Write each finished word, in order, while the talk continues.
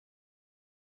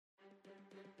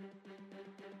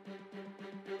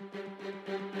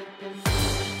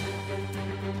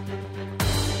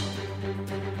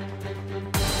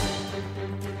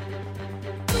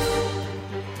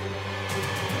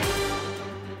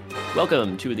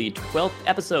Welcome to the 12th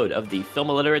episode of the Film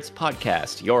Illiterates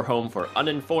podcast, your home for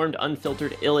uninformed,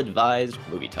 unfiltered, ill-advised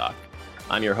movie talk.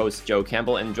 I'm your host, Joe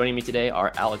Campbell, and joining me today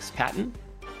are Alex Patton.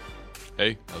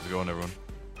 Hey, how's it going, everyone?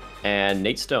 And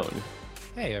Nate Stone.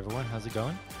 Hey, everyone, how's it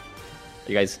going?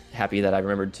 Are you guys happy that I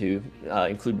remembered to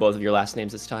include both of your last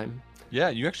names this time? Yeah,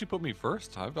 you actually put me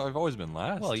first. I've always been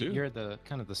last. Well, too. You're the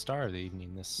kind of the star of the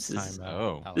evening this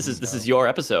time. This is your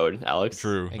episode, Alex.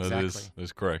 True. Exactly. That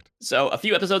is correct. So a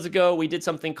few episodes ago, we did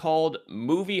something called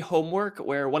movie homework,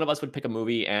 where one of us would pick a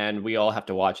movie and we all have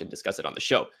to watch and discuss it on the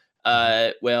show.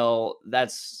 Well,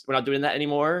 we're not doing that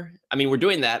anymore. I mean, we're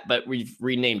doing that, but we've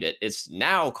renamed it. It's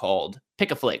now called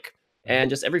Pick a Flick.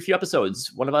 And just every few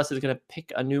episodes, one of us is going to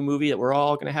pick a new movie that we're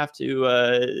all going to have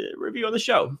to review on the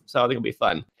show. So I think it'll be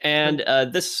fun. And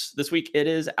this week, it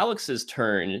is Alex's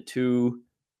turn to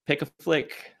pick a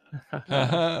flick.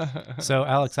 So,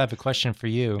 Alex, I have a question for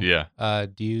you. Yeah.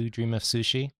 Do you dream of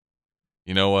sushi?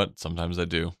 You know what? Sometimes I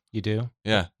do. You do?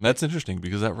 Yeah. That's interesting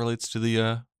because that relates to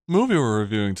the movie we're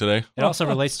reviewing today. It also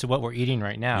relates to what we're eating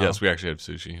right now. Yes, we actually have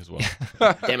sushi as well.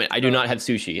 Damn it. I do not have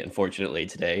sushi, unfortunately,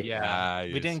 today. Yeah.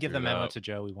 We didn't give the memo up. to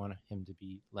Joe. We want him to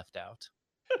be left out.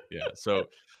 Yeah. So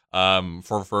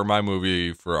for my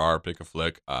movie, for our Pick a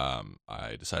Flick,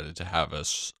 I decided to have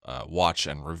us watch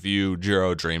and review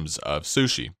Jiro Dreams of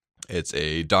Sushi. It's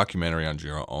a documentary on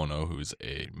Jiro Ono, who's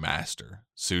a master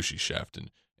sushi chef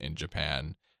in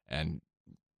Japan. And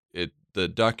the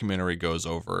documentary goes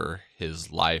over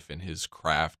his life and his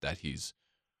craft that he's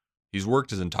worked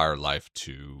his entire life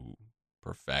to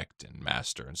perfect and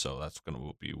master. And so that's going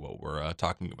to be what we're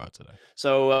talking about today.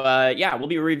 So, we'll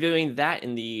be reviewing that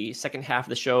in the second half of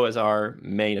the show as our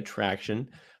main attraction.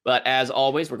 But as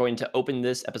always, we're going to open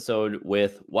this episode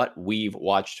with what we've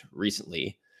watched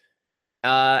recently.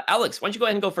 Alex, why don't you go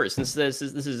ahead and go first, since this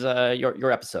is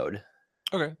your episode.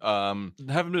 Okay.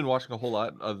 Haven't been watching a whole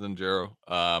lot other than Jiro.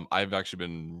 I've actually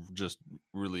been just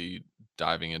really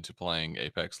diving into playing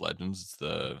Apex Legends.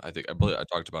 I believe I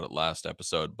talked about it last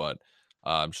episode, but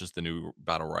it's just the new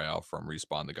battle royale from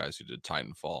Respawn, the guys who did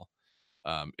Titanfall.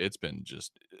 It's been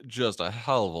just a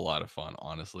hell of a lot of fun,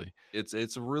 honestly.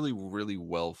 It's a really, really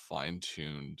well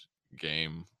fine-tuned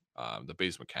game. The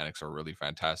base mechanics are really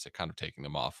fantastic, kind of taking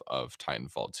them off of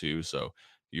Titanfall 2. So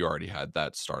you already had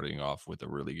that starting off with a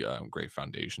really great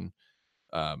foundation.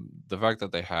 The fact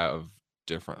that they have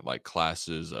different like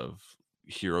classes of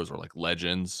heroes or like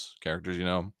legends characters,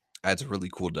 adds a really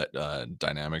cool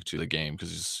dynamic to the game,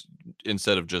 because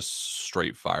instead of just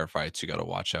straight firefights, you got to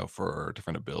watch out for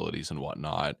different abilities and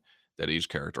whatnot that each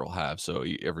character will have. So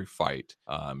every fight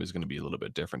is going to be a little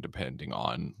bit different depending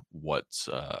on what's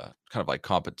kind of like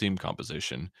team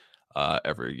composition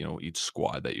each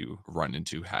squad that you run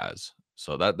into has.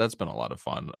 So that's been a lot of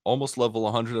fun. Almost level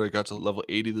 100. I got to level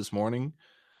 80 this morning.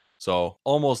 So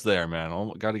almost there, man.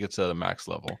 Got to get to the max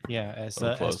level. Yeah,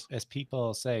 as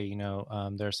people say,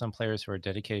 there are some players who are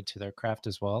dedicated to their craft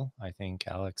as well. I think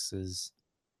Alex is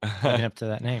living up to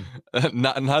that name.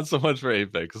 Not so much for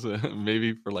Apex,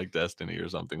 maybe for like Destiny or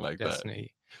something like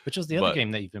Destiny, which was the other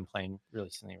game that you've been playing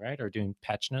recently, right? Or doing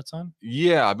patch notes on?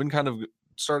 Yeah, I've been kind of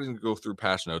starting to go through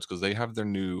patch notes because they have their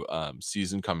new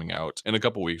season coming out in a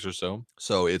couple weeks or so.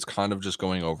 So it's kind of just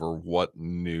going over what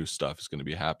new stuff is going to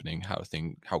be happening,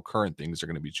 how current things are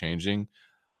going to be changing.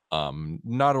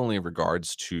 Not only in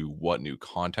regards to what new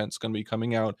content's going to be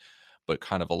coming out, but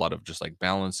kind of a lot of just like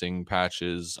balancing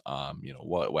patches,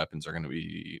 what weapons are going to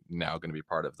be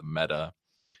part of the meta,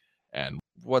 and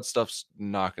what stuff's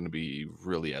not going to be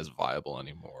really as viable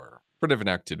anymore for different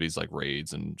activities like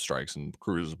raids and strikes and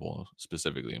crucible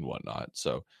specifically and whatnot.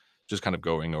 So just kind of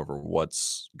going over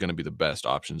what's going to be the best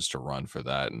options to run for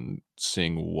that and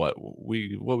seeing what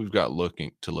we've got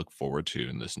to look forward to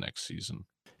in this next season.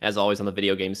 As always on the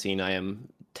video game scene, I am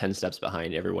 10 steps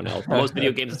behind everyone else. Most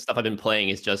video games and stuff I've been playing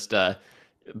is just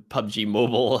PUBG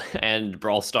Mobile and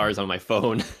Brawl Stars on my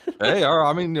phone. Hey,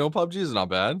 I mean, PUBG is not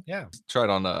bad. Yeah. Tried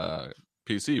on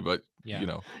PC, but yeah.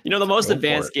 The most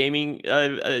advanced gaming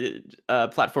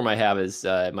platform I have is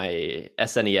my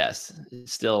SNES.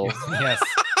 Still, yes,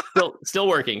 still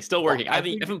working. I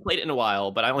haven't played it in a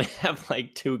while, but I only have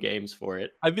like 2 games for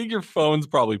it. I think your phone's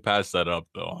probably passed that up,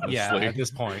 though. Honestly. Yeah, at this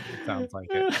point, it sounds like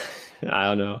it. I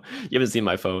don't know. You haven't seen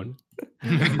my phone.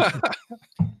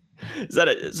 Is that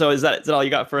it? So is that all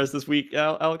you got for us this week,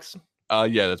 Alex?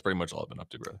 Yeah, that's pretty much all I've been up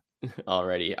to, brother.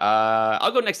 Alrighty.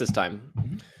 I'll go next this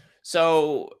time.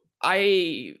 So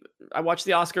I watched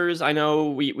the Oscars. I know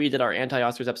we did our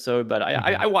anti-Oscars episode, but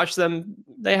I watched them.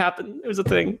 They happened. It was a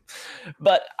thing.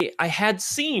 But I had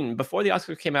seen before the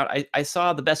Oscars came out. I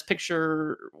saw the Best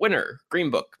Picture winner, Green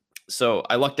Book. So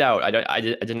I lucked out. I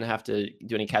didn't have to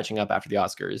do any catching up after the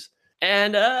Oscars,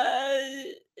 and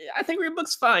I think Green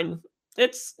Book's fine.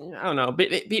 It's, I don't know.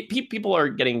 People are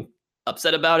getting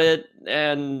upset about it,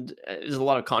 and there's a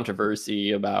lot of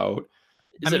controversy about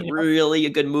is it really a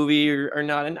good movie or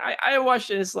not. And I watched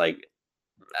it. And it's like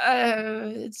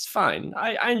it's fine.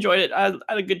 I enjoyed it. I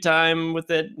had a good time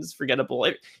with it. It's forgettable.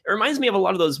 It reminds me of a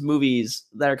lot of those movies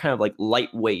that are kind of like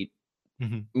lightweight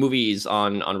movies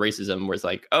on racism, where it's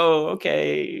like, oh,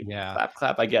 okay,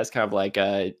 clap, I guess. Kind of like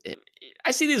I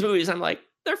see these movies, I'm like,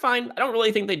 they're fine. I don't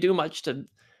really think they do much to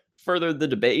further the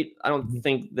debate. I don't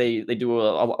think they do a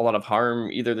lot of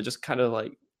harm either. They're just kind of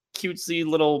like cutesy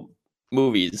little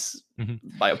movies,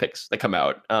 biopics that come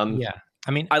out. Yeah,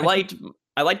 I mean, I liked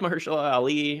Mahershala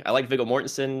Ali. I liked Viggo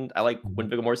Mortensen. I like when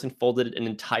Viggo Mortensen folded an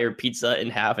entire pizza in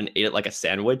half and ate it like a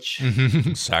sandwich.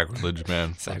 Sacrilege,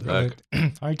 man. Sacrilege.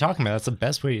 What are you talking about? That's the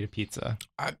best way to eat a pizza.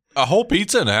 A whole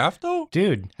pizza in half, though?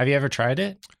 Dude, have you ever tried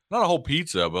it? Not a whole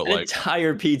pizza, but an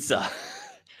entire pizza.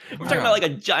 We're talking about like a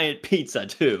giant pizza,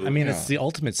 too. I mean, it's the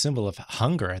ultimate symbol of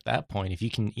hunger at that point, if you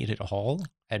can eat it whole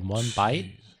at one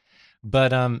bite.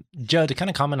 But Joe, to kind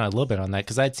of comment a little bit on that,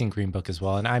 because I'd seen Green Book as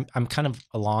well, and I'm kind of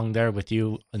along there with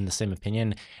you in the same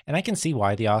opinion, and I can see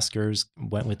why the Oscars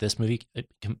went with this movie,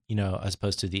 as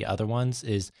opposed to the other ones.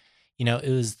 Is, it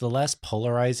was the less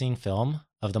polarizing film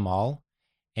of them all,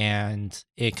 and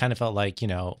it kind of felt like,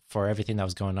 for everything that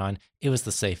was going on, it was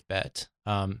the safe bet,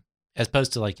 as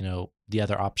opposed to like the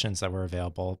other options that were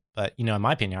available. But in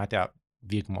my opinion, I thought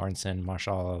Viggo Mortensen and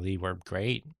Mahershala Ali were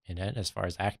great in it as far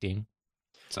as acting.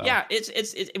 So. Yeah,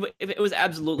 it was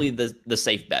absolutely the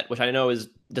safe bet, which I know is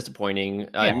disappointing.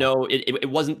 No, it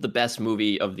wasn't the best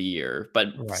movie of the year,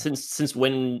 but since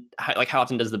when, like, how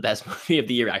often does the best movie of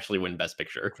the year actually win Best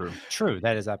Picture? True,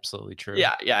 that is absolutely true.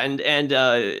 Yeah, and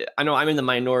I know I'm in the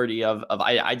minority of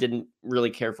I didn't really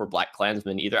care for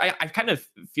BlacKkKlansman either. I kind of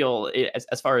feel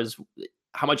as far as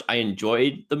how much I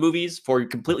enjoyed the movies for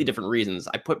completely different reasons.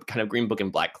 I put kind of Green Book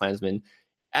and BlacKkKlansman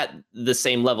at the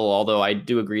same level, although I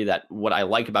do agree that what I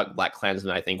like about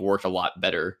BlacKkKlansman, I think, worked a lot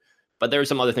better. But there are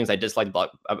some other things I disliked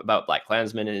about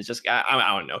BlacKkKlansman, and it's just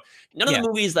I don't know. None of the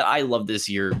movies that I loved this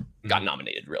year got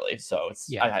nominated, really. So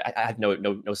it's I have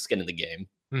no skin in the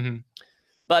game.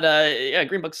 But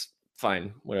Green Book's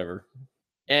fine, whatever.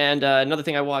 And another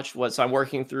thing I watched was, so I'm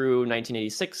working through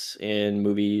 1986 in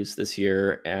movies this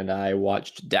year, and I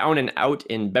watched Down and Out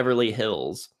in Beverly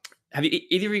Hills. Have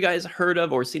either of you guys heard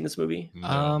of or seen this movie?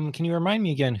 No. Can you remind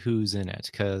me again who's in it?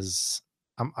 Because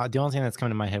the only thing that's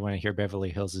coming to my head when I hear Beverly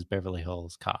Hills is Beverly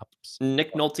Hills Cops.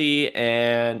 Nick Nolte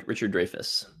and Richard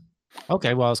Dreyfuss.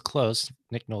 Okay, well, I was close.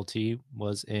 Nick Nolte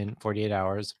was in 48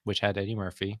 Hours, which had Eddie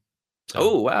Murphy. So,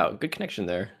 oh, wow. Good connection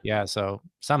there. Yeah, so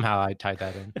somehow I tied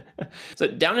that in. So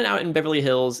Down and Out in Beverly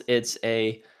Hills, it's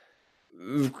a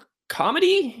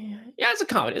comedy. Yeah, it's a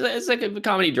comedy. It's like a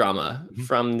comedy drama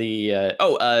from the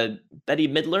Betty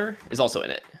Midler is also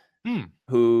in it.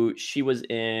 Who she was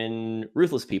in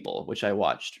Ruthless People, which I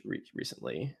watched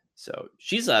recently. So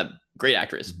she's a great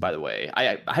actress, by the way.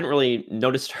 I hadn't really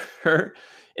noticed her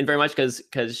in very much because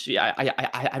I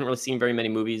hadn't really seen very many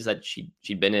movies that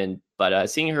she'd been in. But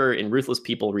seeing her in Ruthless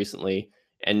People recently,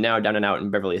 and now Down and Out in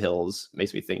Beverly Hills,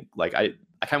 makes me think like I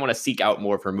kind of want to seek out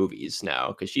more of her movies now,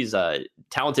 because she's a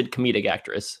talented comedic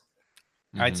actress.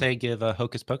 I'd say give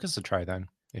Hocus Pocus a try then,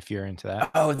 if you're into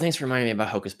that. Oh, thanks for reminding me about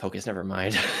Hocus Pocus. Never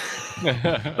mind.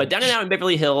 But Down and Out in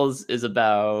Beverly Hills is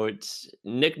about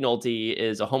Nick Nolte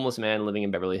is a homeless man living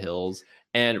in Beverly Hills,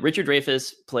 and Richard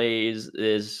Dreyfuss plays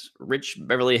this rich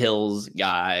Beverly Hills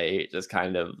guy just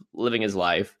kind of living his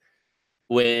life.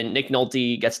 When Nick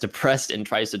Nolte gets depressed and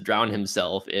tries to drown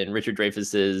himself in Richard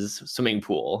Dreyfuss's swimming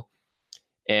pool,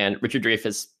 and Richard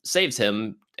Dreyfuss saves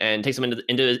him and takes him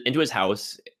into his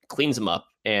house, cleans him up,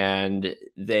 and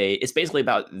it's basically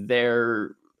about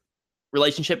their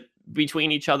relationship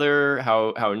between each other.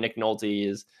 How Nick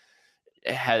Nolte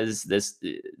has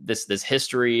this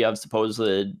history of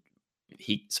supposedly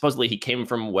he came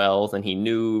from wealth and he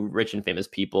knew rich and famous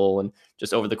people, and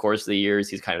just over the course of the years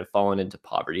he's kind of fallen into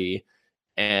poverty.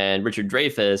 And Richard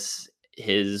Dreyfuss,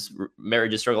 his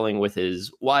marriage is struggling with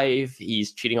his wife.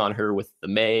 He's cheating on her with the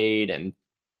maid, and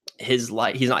his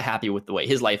life, he's not happy with the way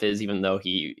his life is, even though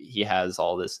he has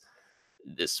all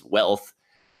this wealth.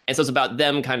 And so it's about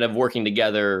them kind of working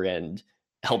together and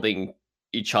helping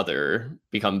each other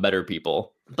become better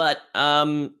people. But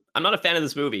I'm not a fan of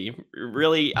this movie.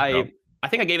 Really, I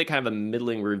think I gave it kind of a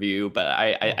middling review, but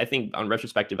I think on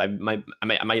retrospective, I might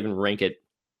even rank it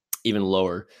even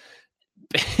lower.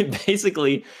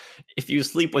 Basically, if you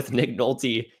sleep with Nick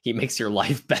Nolte, he makes your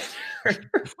life better.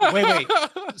 Wait.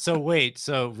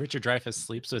 So Richard Dreyfuss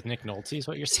sleeps with Nick Nolte is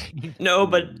what you're saying? No,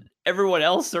 but everyone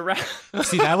else around.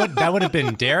 See, that would have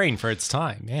been daring for its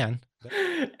time, man.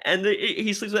 And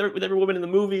he sleeps with every woman in the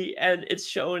movie, and it's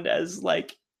shown as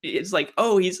like, it's like,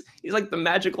 oh, he's like the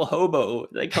magical hobo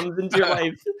that comes into your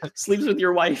life, sleeps with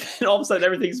your wife, and all of a sudden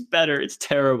everything's better. It's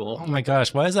terrible. Oh my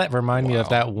gosh, why does that remind me of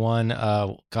that one?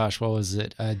 What was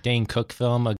it? Dane Cook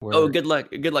film? Oh, good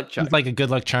luck charm. It's like a good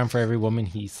luck charm for every woman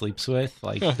he sleeps with.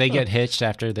 Like they get hitched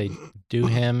after they do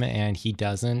him, and he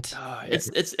doesn't.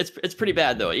 It's pretty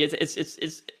bad though.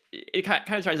 It kind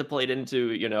of tries to play it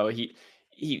into, you know,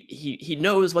 he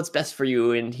knows what's best for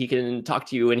you, and he can talk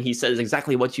to you, and he says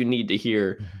exactly what you need to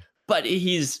hear, but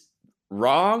he's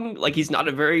wrong. Like, he's not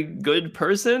a very good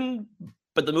person,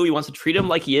 but the movie wants to treat him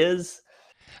like he is.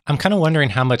 I'm kind of wondering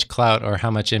how much clout or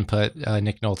how much input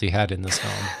Nick Nolte had in this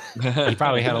film. He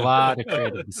probably had a lot of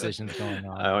creative decisions going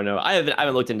on. I don't know. I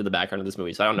haven't looked into the background of this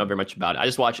movie, so I don't know very much about it. I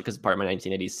just watched it because it's part of my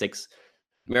 1986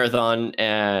 marathon,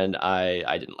 and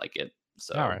I didn't like it.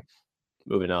 So all right.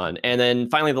 Moving on. And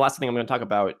then finally, the last thing I'm going to talk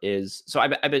about is, so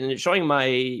I've been showing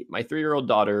my 3-year-old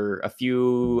daughter a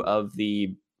few of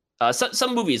the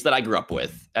some movies that I grew up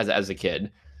with as a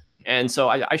kid. And so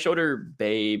I showed her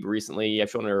Babe recently.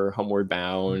 I've shown her Homeward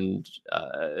Bound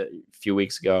a few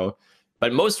weeks ago.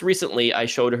 But most recently, I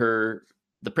showed her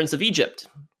The Prince of Egypt.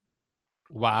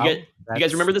 Wow. You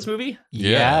guys remember this movie?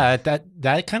 Yeah,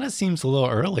 that kind of seems a little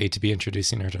early to be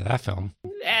introducing her to that film.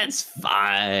 That's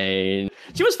fine.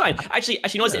 She was fine. Actually,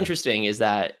 you know what's interesting is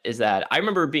that I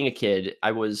remember being a kid,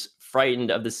 I was frightened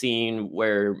of the scene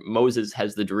where Moses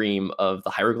has the dream of the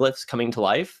hieroglyphs coming to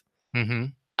life.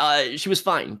 Mm-hmm. She was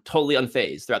fine, totally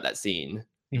unfazed throughout that scene.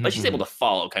 But she's able to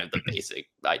follow kind of the basic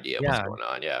idea of what's going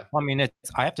on. Yeah. Well, I mean,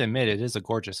 I have to admit, it is a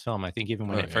gorgeous film. I think even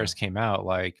when it first came out,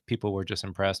 like, people were just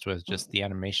impressed with just the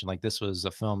animation. Like, this was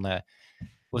a film that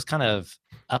was kind of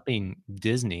upping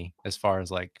Disney as far as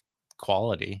like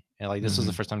quality. And like, this was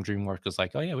the first time DreamWorks was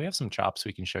like, oh yeah, we have some chops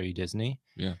we can show you, Disney.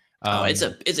 Yeah.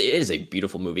 It is a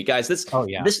beautiful movie, guys.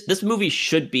 This movie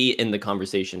should be in the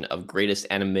conversation of greatest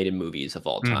animated movies of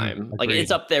all time. Like,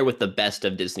 it's up there with the best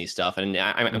of Disney stuff, and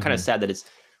I'm kind of sad that it's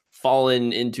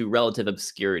fallen into relative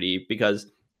obscurity, because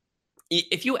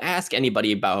if you ask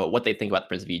anybody about what they think about The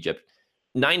Prince of Egypt,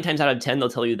 9 times out of 10 they'll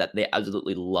tell you that they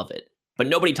absolutely love it. But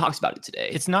nobody talks about it today.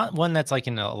 It's not one that's like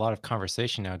in a lot of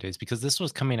conversation nowadays, because this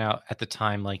was coming out at the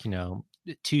time, like, you know,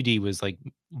 2D was like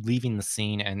leaving the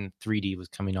scene and 3D was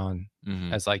coming on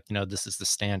as like, you know, this is the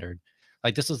standard.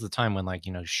 Like, this was the time when, like,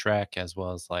 you know, Shrek, as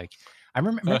well as like, I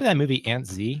remember that movie Ant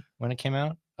Z when it came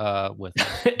out with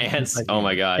Ants. like, oh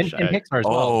my gosh. And Pixar as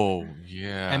well. Oh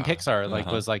yeah. And Pixar like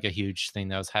was like a huge thing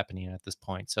that was happening at this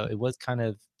point. So it was kind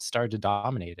of started to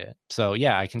dominate it. So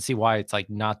yeah, I can see why it's like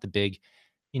not the big,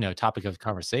 you know, topic of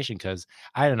conversation, because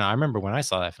I don't know. I remember when I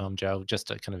saw that film, Joe, just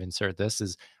to kind of insert this,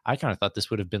 is I kind of thought this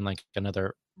would have been like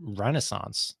another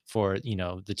renaissance for, you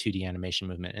know, the 2D animation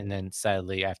movement. And then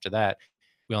sadly after that,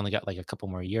 we only got like a couple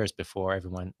more years before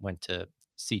everyone went to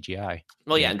CGI.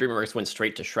 Well, yeah, and DreamWorks went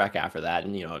straight to Shrek after that,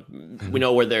 and you know, we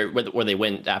know where they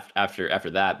went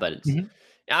after that. But it's,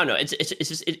 I don't know. It's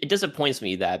just it disappoints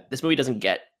me that this movie doesn't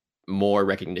get more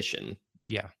recognition.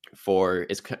 Yeah, for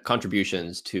its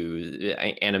contributions to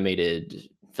animated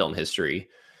film history,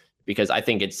 because I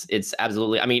think it's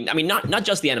absolutely. I mean, not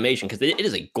just the animation, because it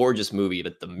is a gorgeous movie,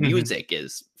 but the music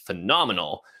is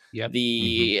phenomenal. Yeah,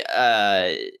 the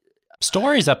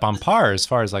story's up on par as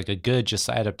far as like a good just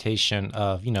adaptation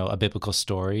of, you know, a biblical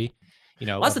story. You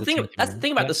know, that's the thing. That's the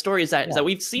thing about the story is that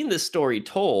we've seen this story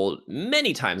told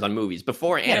many times on movies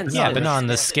before, and but not on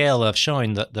the scale of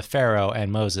showing the Pharaoh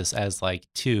and Moses as like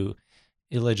two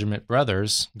illegitimate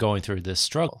brothers going through this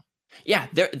struggle. Yeah,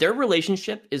 their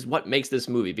relationship is what makes this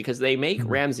movie, because they make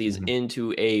Ramses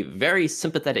into a very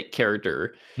sympathetic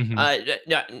character.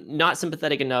 Not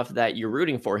sympathetic enough that you're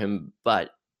rooting for him,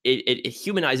 but it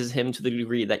humanizes him to the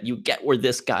degree that you get where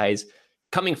this guy's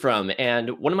coming from.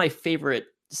 And one of my favorite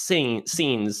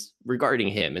scenes regarding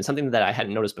him, and something that I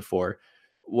hadn't noticed before,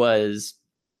 was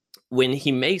when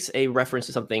he makes a reference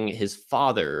to something his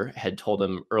father had told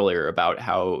him earlier about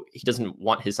how he doesn't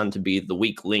want his son to be the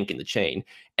weak link in the chain.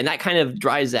 And that kind of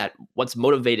drives at what's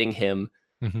motivating him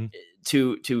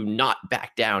to not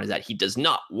back down, is that he does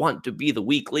not want to be the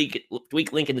weak link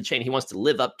in the chain. He wants to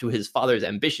live up to his father's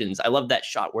ambitions. I love that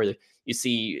shot where you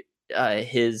see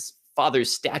his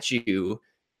father's statue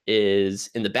is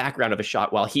in the background of a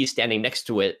shot while he's standing next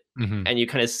to it, Mm-hmm. and you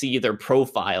kind of see their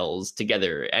profiles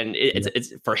together. And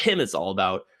it's for him, it's all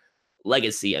about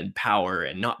legacy and power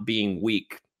and not being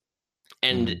weak.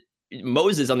 And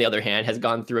Moses, on the other hand, has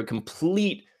gone through a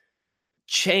complete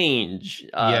change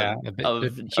Yeah, a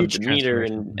of huge demeanor transformation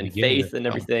from the and beginning of faith the and film.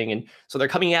 everything. And so they're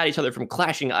coming at each other from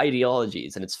clashing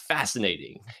ideologies, and it's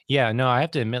fascinating. Yeah, no, I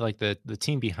have to admit, like the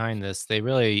team behind this, they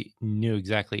really knew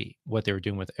exactly what they were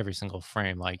doing with every single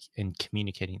frame, like in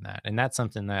communicating that. And that's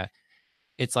something that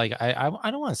it's like I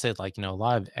don't want to say like, a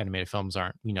lot of animated films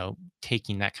aren't,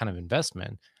 taking that kind of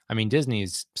investment. I mean,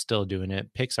 Disney's still doing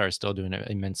it, Pixar is still doing it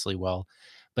immensely well.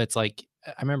 But it's like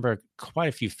I remember quite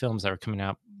a few films that were coming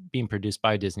out being produced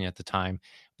by Disney at the time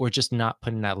were just not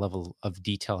putting that level of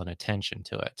detail and attention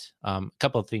to it. A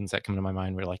couple of things that come to my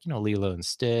mind were like, Lilo and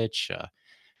Stitch,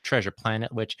 Treasure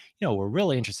Planet, which were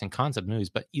really interesting concept movies.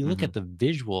 But you look at the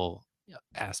visual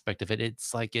aspect of it,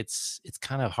 it's like it's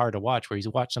kind of hard to watch. Where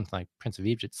you watch something like Prince of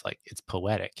Egypt, it's like it's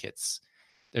poetic.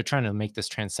 They're trying to make this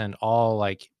transcend all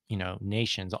like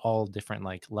nations, all different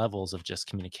like levels of just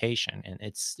communication, and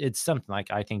it's something like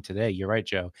I think today. You're right,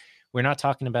 Joe. We're not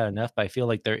talking about enough, but I feel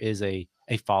like there is a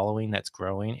following that's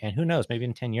growing, and who knows, maybe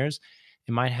in 10 years,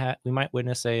 we might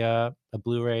witness a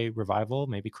Blu-ray revival.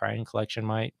 Maybe Crichton Collection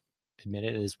might admit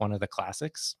it as one of the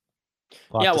classics.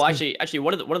 We'll have Yeah, to well, see. actually,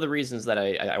 one of the reasons that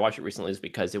I watched it recently is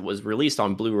because it was released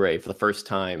on Blu-ray for the first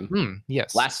time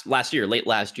Yes. late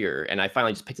last year, and I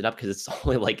finally just picked it up because it's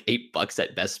only like $8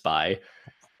 at Best Buy.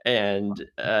 And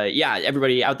yeah,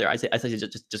 everybody out there, I say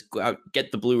just go out,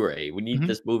 get the Blu-ray. We need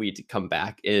this movie to come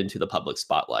back into the public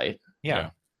spotlight. Yeah.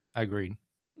 Agreed.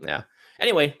 Yeah.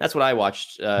 Anyway, that's what I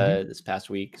watched this past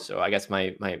week. So I guess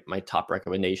my top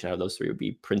recommendation out of those three would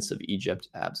be Prince of Egypt.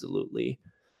 Absolutely.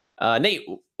 Nate,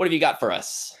 what have you got for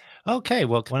us? Okay,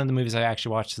 well, one of the movies I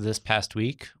actually watched this past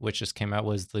week, which just came out,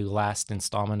 was the last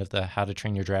installment of the How to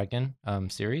Train Your Dragon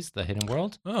series, The Hidden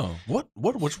World. Oh, what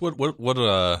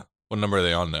number are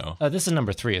they on now? This is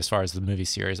number 3 as far as the movie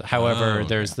series. However,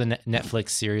 there's the Netflix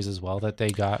series as well that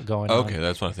they got going on. Okay,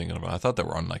 that's what I'm thinking about. I thought they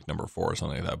were on like number 4 or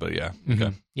something like that, but yeah.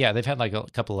 Okay. Yeah, they've had like a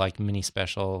couple like mini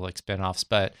special like spinoffs,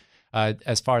 but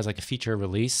as far as like a feature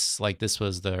release, like this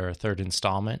was their 3rd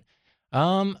installment.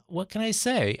 What can I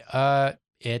say?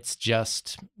 It's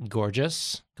just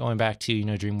gorgeous. Going back to,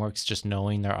 DreamWorks just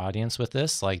knowing their audience with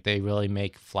this, like they really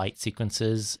make flight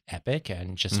sequences epic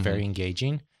and just very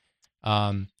engaging.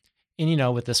 And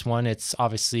with this one, it's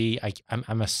obviously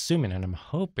I'm assuming and I'm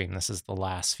hoping this is the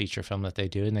last feature film that they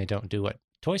do, and they don't do what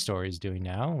Toy Story is doing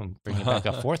now and bring back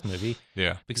a 4th movie.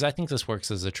 Yeah, because I think this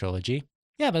works as a trilogy.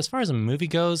 Yeah, but as far as a movie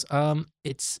goes,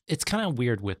 it's kind of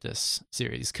weird with this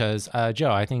series because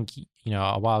Joe, I think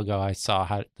a while ago I saw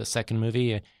how the second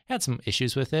movie had some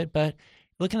issues with it, but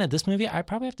looking at this movie, I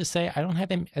probably have to say I don't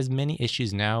have as many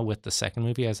issues now with the second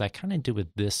movie as I kind of do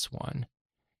with this one.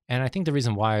 And I think the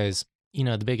reason why is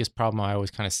the biggest problem I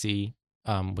always kind of see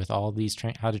with all these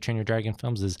How to Train Your Dragon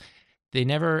films is they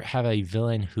never have a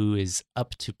villain who is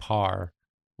up to par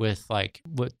with like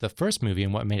what the first movie,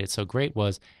 and what made it so great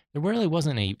was there really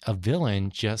wasn't a villain,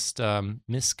 just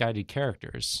misguided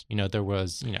characters. There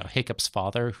was, Hiccup's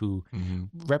father who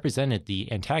represented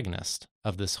the antagonist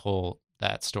of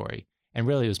that story. And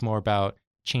really it was more about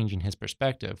changing his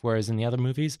perspective. Whereas in the other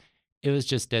movies, it was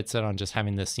just dead set on just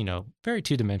having this, very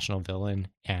 2-dimensional villain,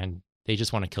 and they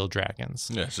just want to kill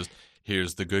dragons. Yeah, it's just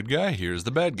here's the good guy, here's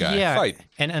the bad guy. Yeah, fight.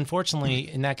 And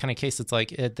unfortunately, in that kind of case, it's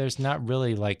like there's not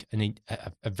really like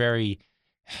a very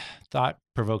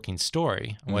thought-provoking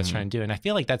story on what it's trying to do. And I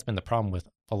feel like that's been the problem with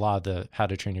a lot of the How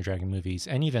to Train Your Dragon movies,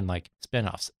 and even like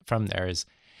spinoffs from there, is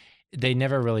they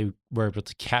never really were able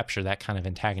to capture that kind of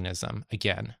antagonism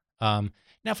again.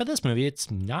 Now for this movie, it's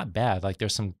not bad. Like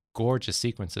there's some gorgeous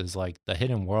sequences, like the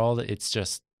Hidden World. It's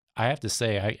just, I have to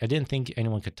say, I didn't think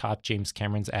anyone could top James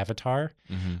Cameron's Avatar,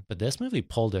 but this movie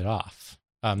pulled it off.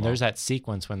 There's that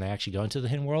sequence when they actually go into the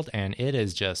Hidden World, and it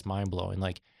is just mind-blowing.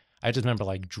 Like I just remember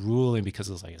like drooling because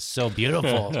it was like, it's so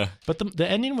beautiful. But the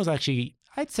ending was actually,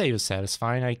 I'd say it was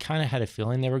satisfying. I kind of had a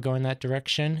feeling they were going that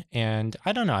direction, and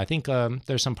I don't know. I think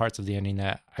there's some parts of the ending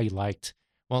that I liked.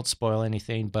 Won't spoil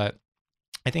anything, but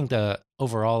I think the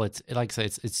overall, it's like I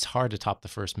said, it's hard to top the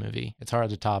first movie. It's hard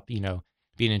to top,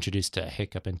 being introduced to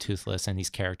Hiccup and Toothless and these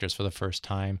characters for the first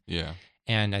time. Yeah.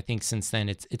 And I think since then,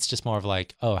 it's just more of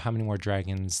like, oh, how many more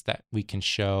dragons that we can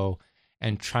show,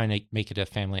 and trying to make it a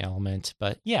family element.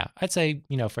 But yeah, I'd say,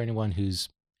 for anyone who's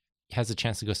has a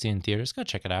chance to go see it in theaters, go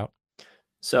check it out.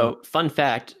 So, fun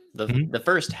fact: the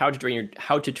first How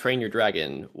to Train Your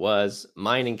Dragon was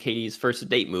mine and Katie's first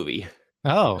date movie.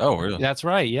 Oh, Oh, really? that's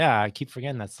right. Yeah, I keep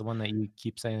forgetting that's the one that you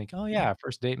keep saying like, "Oh yeah,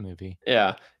 first date movie."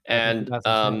 Yeah, Back in and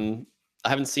 2010. I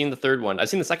haven't seen the third one. I've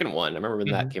seen the second one. I remember when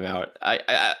that Mhm. came out.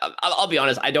 I'll be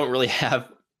honest. I don't really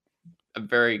have a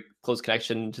very close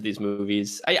connection to these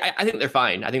movies. I think they're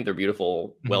fine. I think they're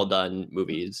beautiful, Mhm. well done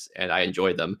movies, and I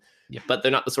enjoyed them. Yeah, But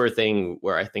they're not the sort of thing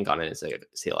where I think on it and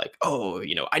say like, oh,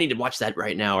 I need to watch that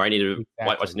right now, or I need to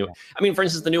watch exactly, the new. yeah. I mean, for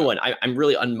instance, the new one. I'm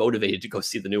really unmotivated to go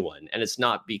see the new one, and it's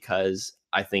not because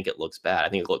I think it looks bad. I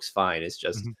think it looks fine. It's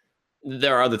just Mhm.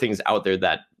 there are other things out there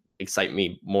that excite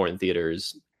me more in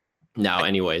theaters now I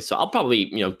anyway. So I'll probably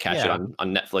catch it yeah.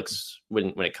 on Netflix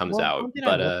when it comes Well, out. one thing I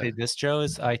But will say this, Joe,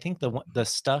 is I think the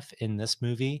stuff in this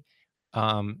movie,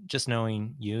 just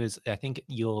knowing you is I think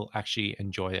you'll actually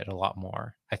enjoy it a lot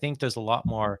more. I think there's a lot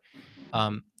more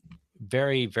um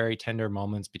very, very tender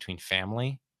moments between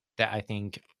family that I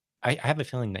think I have a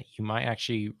feeling that you might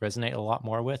actually resonate a lot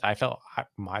more with. I felt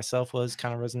myself was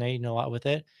kind of resonating a lot with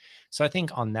it. So I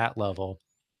think on that level,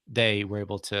 they were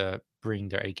able to bring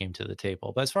their A game to the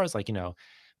table. But as far as like,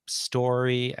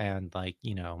 story and like,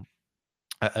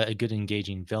 a good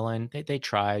engaging villain, they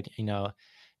tried,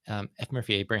 F.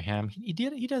 Murphy Abraham, he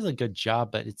does a good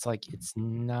job, but it's like it's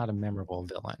not a memorable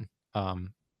villain.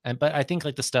 But I think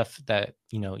like the stuff that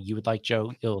you would like,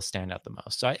 Joe, it'll stand out the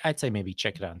most. So I'd say maybe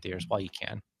check it out in theaters while you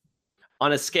can.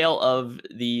 on a scale of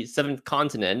the seventh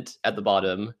continent at the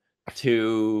bottom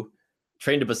to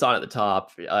Train to Busan at the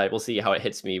top, we'll see how it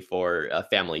hits me for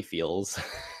family feels.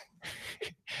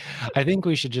 I think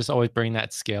we should just always bring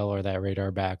that scale or that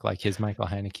radar back, like his Michael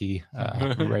Haneke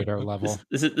radar level.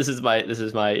 This is my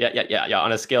yeah.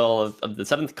 On a scale of the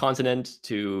seventh continent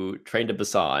to Train to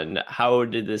Busan, how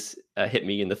did this hit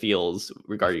me in the feels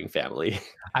regarding family?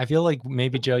 I feel like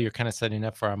maybe Joe, you're kind of setting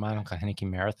up for a Michael Haneke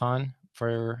marathon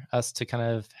for us to kind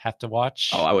of have to Oh,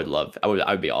 watch. I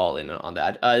would be all in on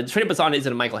that. Train to Busan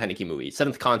isn't a Michael Haneke movie.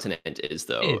 Seventh Continent is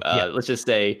though. Yeah, Let's just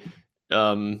say,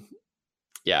 um,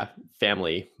 yeah,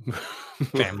 family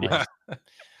movie. families.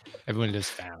 Everyone lives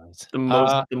families. The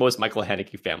most Michael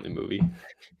Haneke family movie.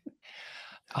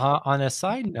 On a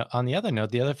side note, on the other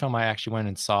note, the other film I actually went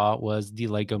and saw was the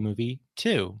Lego Movie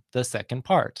 2, the second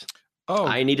part. Oh,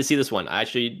 I need to see this one. I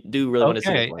actually do really want to see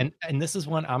this Okay, one. and this is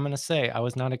one I'm gonna say, I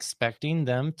was not expecting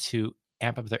them to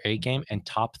amp up their A game and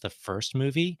top the first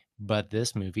movie, but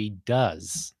this movie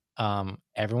does.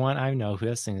 Everyone I know who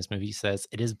has seen this movie says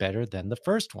it is better than the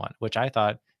first one, which I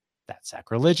thought that's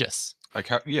sacrilegious.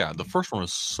 yeah, the first one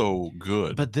was so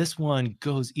good. But this one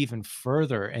goes even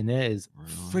further, and it is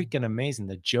Really? freaking amazing.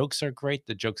 The jokes are great.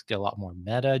 The jokes get a lot more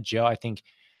meta. Joe, I think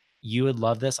you would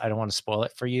love this. I don't want to spoil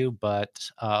it for you, but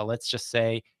let's just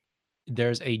say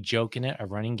there's a joke in it, a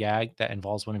running gag that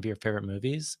involves one of your favorite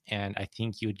movies, and I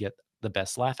think you would get the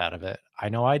best laugh out of it. I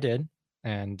know I did,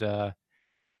 and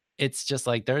it's just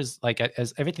like there's like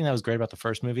as everything that was great about the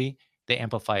first movie, they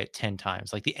amplify it 10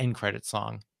 times. Like the end credit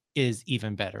song is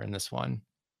even better in this one.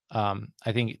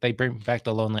 I think they bring back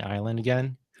the Lonely Island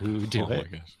again, who do Oh my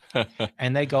it, gosh.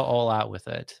 and they go all out with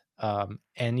it. And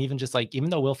even just like even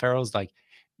though Will Ferrell's like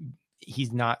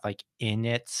he's not like in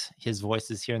it, his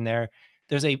voice is here and there.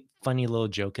 There's a funny little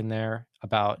joke in there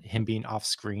about him being off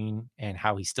screen and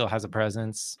how he still has a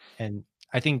presence. And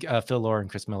I think Phil Lord and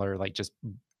Chris Miller like just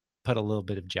put a little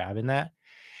bit of jab in that.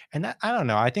 And that I don't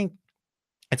know. I think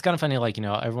it's kind of funny. Like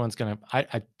everyone's gonna.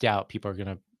 I doubt people are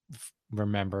gonna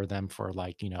remember them for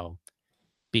like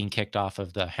being kicked off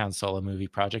of the Han Solo movie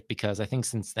project because I think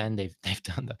since then they've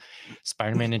done the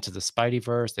Spider-Man into the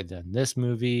Spideyverse. They've done this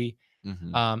movie.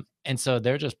 Mhm. And so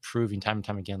they're just proving time and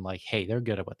time again, like, hey, they're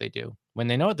good at what they do. When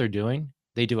they know what they're doing,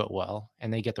 they do it well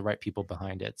and they get the right people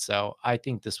behind it. So I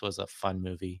think this was a fun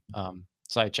movie.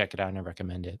 So I check it out and I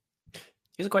recommend it.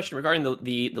 Here's a question regarding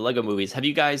the Lego movies. Have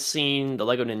you guys seen the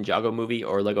Lego Ninjago movie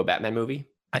or Lego Batman movie?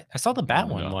 I saw the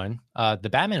Batman No. one. The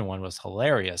Batman one was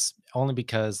hilarious only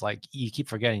because like you keep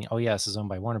forgetting, oh yeah, this is owned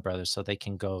by Warner Brothers, so they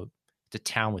can go to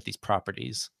town with these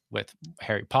properties with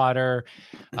Harry Potter,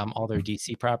 all their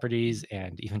DC properties,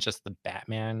 and even just the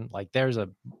Batman. Like there's a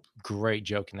great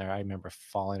joke in there. I remember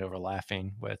falling over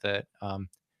laughing with it.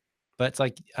 But it's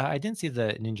like I didn't see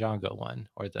the Ninjago one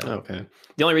or the Okay.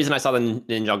 The only reason I saw the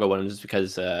Ninjago one was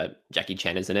because Jackie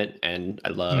Chan is in it, and I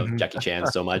love Mhm. Jackie Chan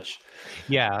so much.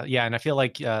 Yeah, yeah, and I feel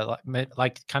like,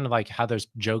 like kind of like how there's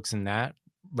jokes in that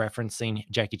referencing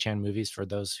Jackie Chan movies for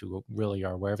those who really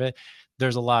are aware of it.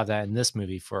 There's a lot of that in this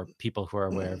movie for people who are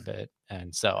aware of it,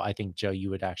 and so I think Joe, you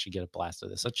would actually get a blast of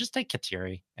this. So just take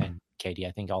Kateri and Katie.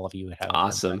 I think all of you would have a fun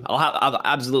Awesome. time. I'll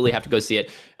absolutely have to go see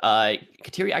it.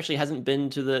 Kateri actually hasn't been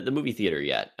to the movie theater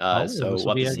yet, Oh, so this we'll will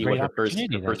have be to a see what great her first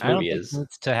opportunity her then. first I don't movie think it is.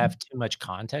 needs to have too much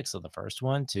context of the first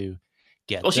one to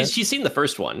get Well, this. she's seen the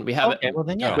first one. We have Okay, it. well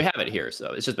then, yeah. We have it here,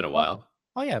 so it's just been a while.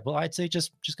 Oh yeah, well I'd say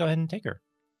just go ahead and take her.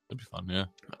 That'd be fun. Yeah.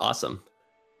 Awesome.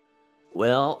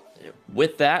 Well,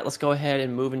 with that, let's go ahead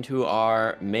and move into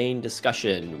our main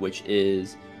discussion, which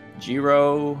is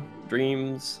Jiro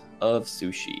Dreams of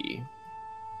Sushi.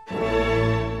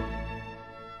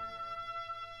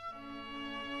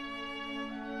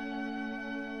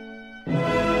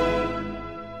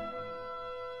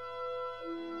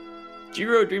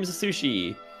 Jiro Dreams of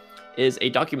Sushi is a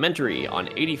documentary on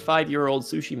 85-year-old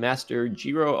sushi master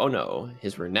Jiro Ono,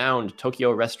 his renowned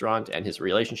Tokyo restaurant, and his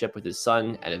relationship with his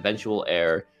son and eventual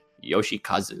heir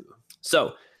Yoshikazu.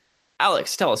 So,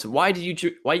 Alex, tell us, why did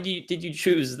you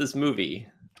choose this movie?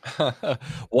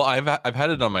 Well, I've had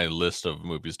it on my list of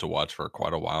movies to watch for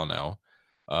quite a while now.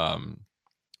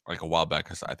 Like a while back,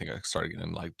 because I think I started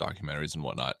getting like documentaries and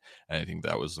whatnot, and I think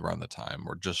that was around the time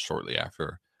or just shortly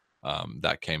after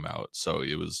that came out. So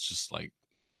it was just like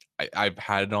I've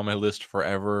had it on my list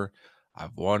forever.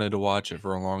 I've wanted to watch it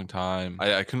for a long time.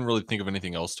 I couldn't really think of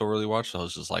anything else to really watch, so I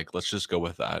was just like, let's just go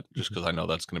with that, just because I know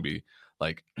that's going to be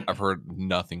like, I've heard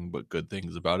nothing but good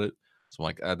things about it. So I'm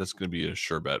like, that's going to be a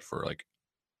sure bet for like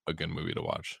a good movie to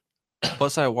watch.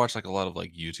 Plus, I watched like a lot of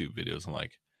like YouTube videos on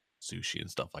like sushi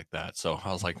and stuff like that. So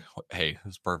I was like, hey,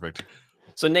 it's perfect.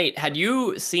 So, Nate, had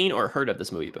you seen or heard of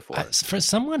this movie before? For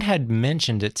someone had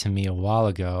mentioned it to me a while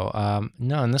ago.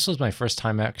 No, and this was my first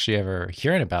time actually ever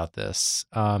hearing about this.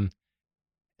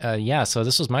 Yeah, so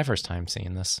this was my first time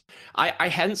seeing this. I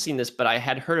hadn't seen this, but I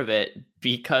had heard of it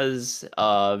because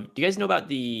do you guys know about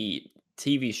the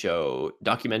TV show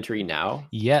Documentary Now?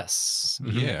 Yes.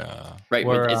 Yeah. Right.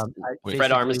 Where, It's Fred basically-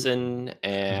 Armisen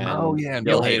and Oh, yeah, and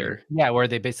Bill Bill Hader. Yeah, where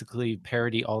they basically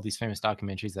parody all these famous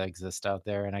documentaries that exist out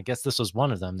there, and I guess this was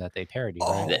one of them that they parodied.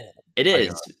 Right? It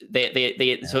is.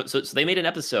 So they made an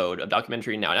episode of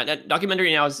Documentary Now.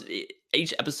 Documentary Now is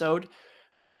each episode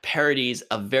parodies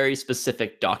a very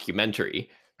specific documentary.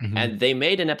 Mhm. And they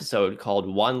made an episode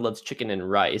called Juan Loves Chicken and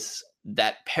Rice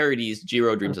that parodies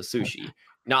Jiro Dreams of Sushi.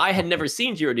 Now, I had never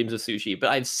seen Jiro Dreams of Sushi,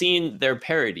 but I've seen their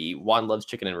parody, Juan Loves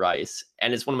Chicken and Rice,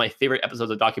 and it's one of my favorite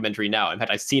episodes of Documentary Now. In fact,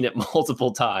 I've seen it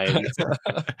multiple times.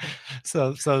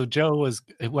 So Joe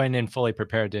went in fully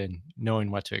prepared and knowing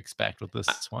what to expect with this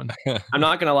one. I'm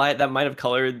not gonna lie, that might have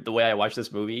colored the way I watched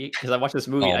this movie, because I watched this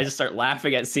movie and I just start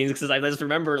laughing at scenes because I just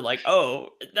remember like, oh,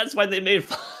 that's why they made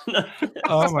fun of it.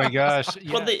 Oh my gosh!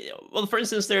 Yeah. Well, for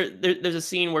instance, there's a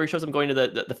scene where he shows them going to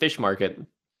the fish market.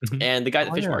 Mhm. And the guy at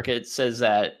the fish market says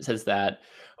that,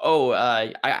 oh,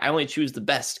 I only choose the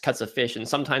best cuts of fish, and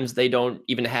sometimes they don't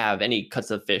even have any cuts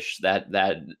of fish that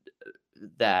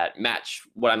match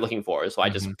what I'm looking for. So I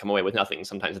just come away with nothing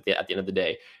sometimes at the end of the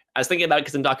day. I was thinking about it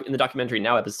because in the Documentary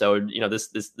Now episode, you know,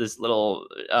 this little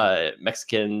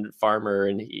Mexican farmer,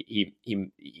 and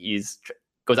he's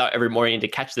goes out every morning to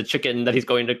catch the chicken that he's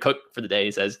going to cook for the day.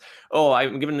 He says, "Oh,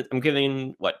 I'm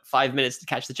giving 5 minutes to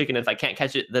catch the chicken. If I can't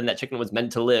catch it, then that chicken was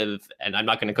meant to live, and I'm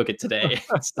not going to cook it today."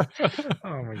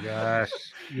 Oh my gosh!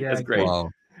 Yeah, that's great. Wow.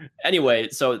 Anyway,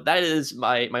 so that is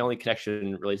my only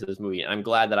connection really to this movie, and I'm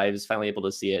glad that I was finally able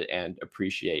to see it and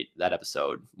appreciate that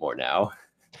episode more now.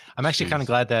 I'm actually kind of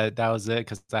glad that was it,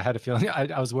 because I had a feeling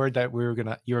I was worried that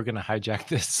you were gonna hijack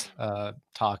this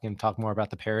talk and talk more about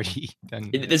the parody.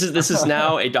 This is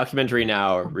now a Documentary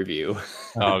Now review.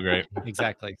 Oh, great!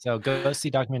 Exactly. So go see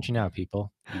Documentary Now,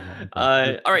 people. All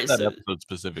right, That so episode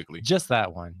specifically. just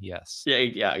that one, yes.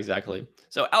 yeah, exactly.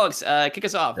 So Alex, kick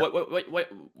us off. What do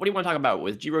you want to talk about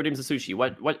with Jiro Dreams of Sushi?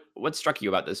 What struck you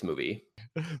about this movie?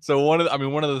 So one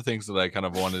of the things that I kind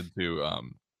of wanted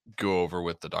to go over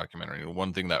with the documentary,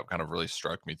 one thing that kind of really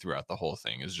struck me throughout the whole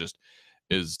thing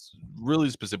is really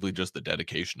specifically just the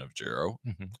dedication of Jiro,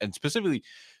 and specifically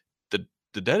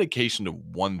the dedication to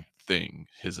one thing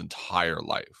his entire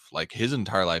life. Like his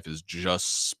entire life is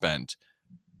just spent,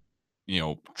 you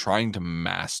know, trying to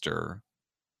master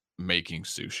making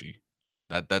sushi.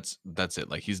 That's it.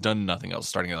 Like he's done nothing else.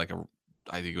 Starting at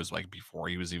I think it was like before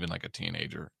he was even like a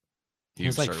teenager. He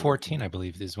was like 14, I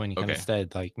believe, is when he kind of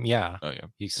said, like, yeah,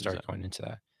 you start going into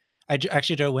that.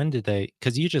 Actually, Joe, when did they?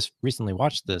 Because you just recently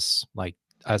watched this, like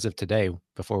as of today,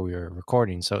 before we were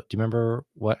recording. So, do you remember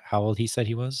how old he said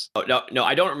he was? Oh no,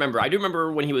 I don't remember. I do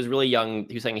remember when he was really young.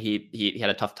 He was saying he had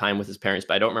a tough time with his parents,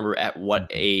 but I don't remember at what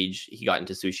age he got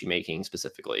into sushi making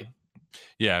specifically.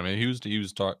 Yeah, I mean, he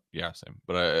was talking. Yeah, same.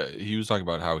 But he was talking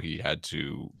about how he had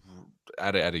to,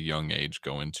 at a young age,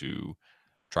 go into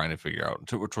trying to figure out,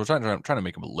 trying to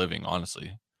make him a living,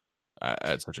 honestly,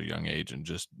 at such a young age, and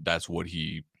just that's what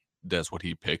he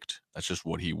picked. That's just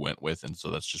what he went with, and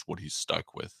so that's just what he's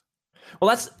stuck with.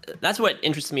 Well, that's what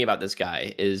interests me about this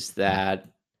guy is that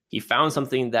he found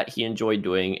something that he enjoyed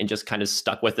doing and just kind of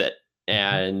stuck with it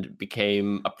and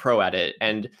became a pro at it.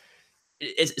 And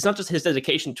it's not just his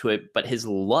dedication to it, but his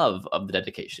love of the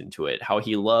dedication to it. How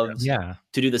he loves Yeah.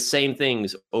 to do the same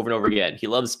things over and over again. He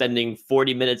loves spending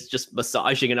 40 minutes just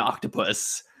massaging an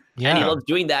octopus. And he Yeah. loves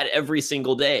doing that every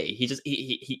single day.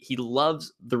 He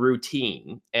loves the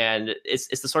routine. And it's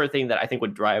the sort of thing that I think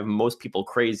would drive most people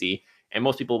crazy. And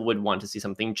most people would want to see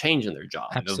something change in their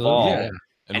job, Absolutely. evolve. Yeah.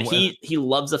 And he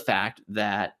loves the fact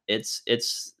that it's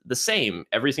the same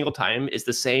every single time. It's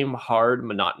the same hard,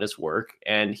 monotonous work,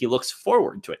 and he looks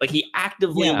forward to it. Like he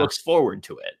actively Yeah. looks forward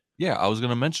to it. Yeah, I was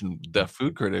gonna mention the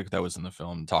food critic that was in the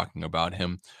film talking about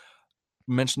him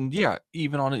mentioned, yeah,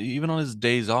 even on his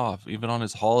days off, even on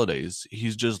his holidays,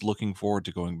 he's just looking forward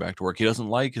to going back to work. He doesn't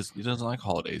like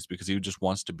holidays because he just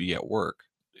wants to be at work.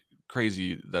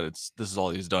 Crazy that this is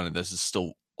all he's done and this is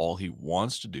still all he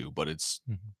wants to do, but it's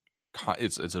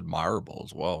it's admirable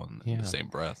as well in the same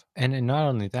breath. And not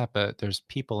only that, but there's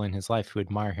people in his life who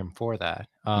admire him for that.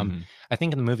 Mhm. I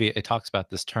think in the movie it talks about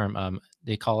this term.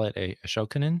 They call it a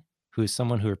shokunin, who is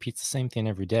someone who repeats the same thing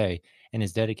every day and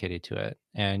is dedicated to it.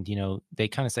 And they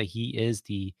kind of say he is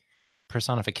the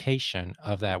personification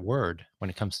of that word when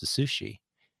it comes to sushi.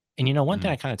 And one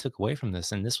thing I kind of took away from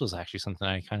this, and this was actually something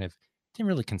I kind of didn't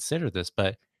really consider this,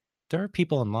 but there are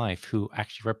people in life who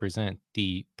actually represent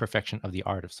the perfection of the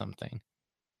art of something.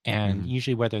 And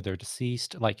usually, whether they're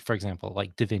deceased, like for example,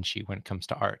 like Da Vinci, when it comes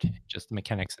to art, just the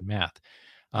mechanics and math,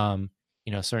 um,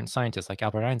 certain scientists like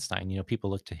Albert Einstein, people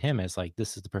look to him as like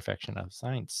this is the perfection of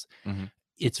science.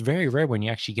 It's very rare when you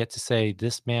actually get to say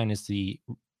this man is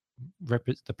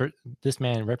this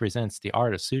man represents the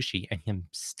art of sushi, and him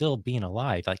still being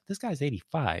alive. Like this guy's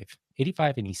 85,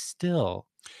 and he's still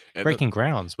And breaking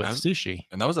grounds with as sushi.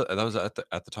 and that was at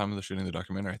the time of the shooting of the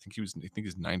documentary. I think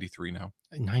he's 93 now.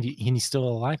 90, and he's still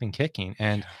alive and kicking.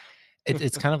 And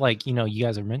it's kind of like, you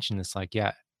guys have mentioned this, like,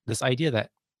 yeah, this idea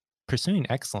that pursuing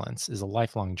excellence is a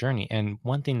lifelong journey. And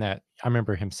one thing that I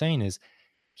remember him saying is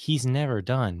he's never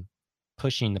done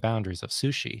pushing the boundaries of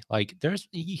sushi. Like,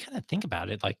 you kind of think about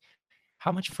it, like,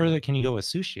 how much further can you go with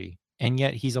sushi? And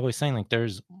yet he's always saying, like,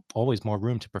 there's always more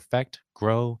room to perfect,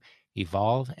 grow,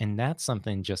 evolve. And that's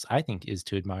something just I think is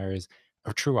to admire as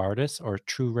a true artist or a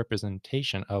true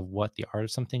representation of what the art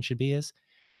of something should be is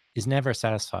never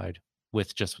satisfied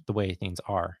with just the way things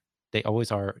are. They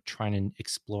always are trying to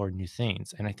explore new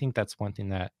things. And I think that's one thing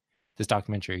that this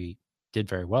documentary did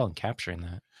very well in capturing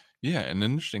that. Yeah, and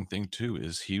an interesting thing too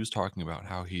is he was talking about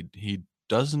how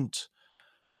doesn't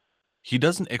he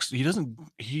doesn't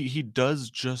he does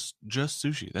just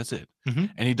sushi. That's it.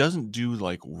 Mhm. And he doesn't do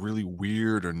like really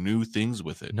weird or new things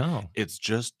with it. No. It's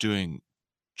just doing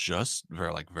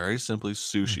very simply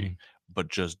sushi, Mhm. but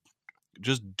just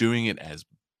doing it as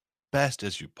best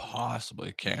as you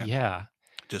possibly can. Yeah.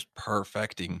 Just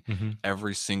perfecting Mhm.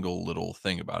 every single little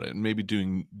thing about it, and maybe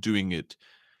doing it,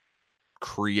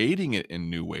 creating it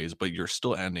in new ways, but you're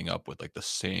still ending up with like the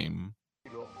same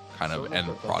kind of end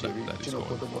product that he's going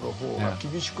for. Yeah.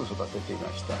 厳しく育てていま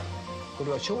した。こ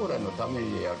れは将来のため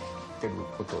にやってる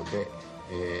ことで、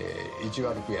意地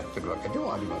悪くやってるわけで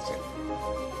もありません。こ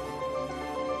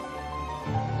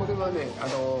れはね、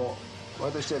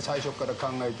私は最初から考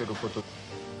えてること。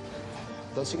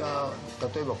私が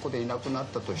例えばここでいなくなっ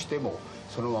たとしても、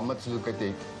そのまま続け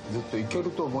てずっといける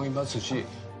と思いますし。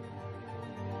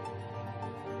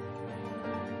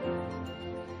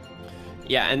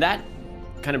Yeah, and that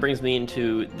kind of brings me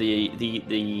into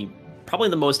the probably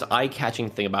the most eye-catching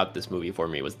thing about this movie for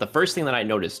me was the first thing that I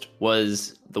noticed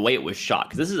was the way it was shot,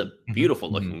 because this is a beautiful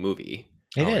looking movie.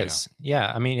 It Oh, yeah. is.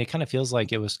 Yeah. I mean, it kind of feels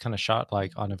like it was kind of shot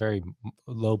like on a very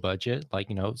low budget, like,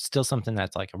 still something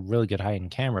that's like a really good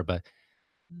high-end camera, but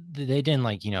they didn't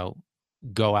like,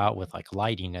 go out with like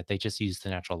lighting it. They just used the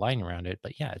natural lighting around it.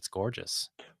 But yeah, it's gorgeous.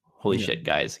 Holy Yeah. shit,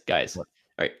 guys. What?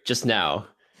 All right, just now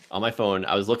on my phone,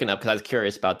 I was looking up because I was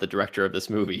curious about the director of this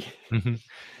movie. Oh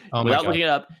my Without God. looking it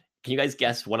up, can you guys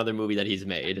guess one other movie that he's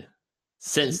made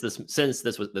since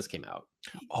this came out?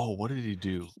 Oh, what did he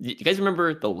do? You guys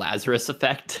remember The Lazarus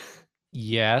Effect?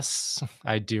 Yes,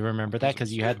 I do remember that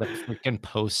because you had the freaking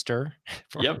poster.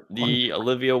 for Yep, one- the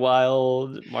Olivia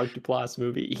Wilde, Mark Duplass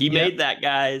movie. He Yep. made that,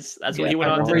 guys. That's what Yeah, he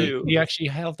went I on to remember do. you actually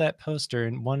held that poster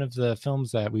in one of the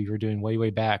films that we were doing way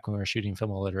back when we were shooting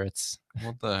Film Illiterates.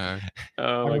 What the heck? Oh I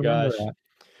my remember gosh. that.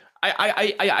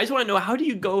 I just want to know, how do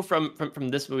you go from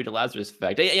this movie to Lazarus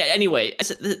Effect? Anyway,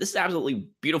 this is an absolutely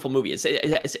beautiful movie.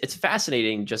 It's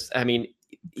fascinating. Just, I mean,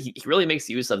 he really makes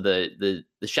use of the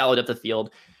shallow depth of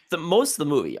field. Most of the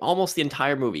movie, almost the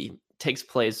entire movie, takes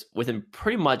place within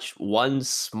pretty much one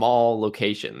small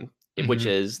location. which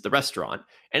is the restaurant,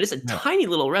 and it's a Yeah. tiny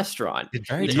little restaurant. It's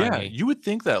very Yeah, tiny. you would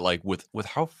think that like with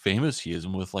how famous he is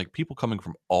and with like people coming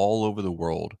from all over the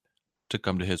world to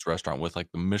come to his restaurant with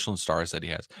like the Michelin stars that he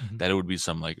has, Mhm. that it would be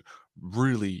some like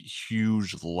really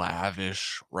huge,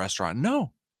 lavish restaurant.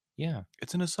 No, Yeah.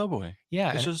 it's in a Subway.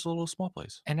 Yeah. It's just a little small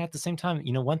place. And at the same time,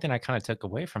 one thing I kind of took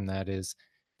away from that is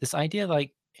this idea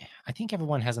like, I think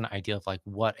everyone has an idea of like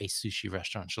what a sushi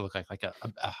restaurant should look like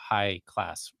a high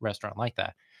class restaurant like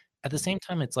that. At the same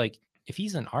time, it's like if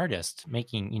he's an artist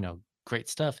making, great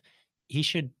stuff, he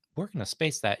should work in a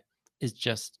space that is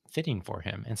just fitting for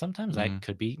him. And sometimes that Mhm.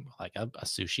 could be like a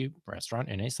sushi restaurant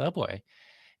in a Subway.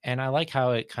 And I like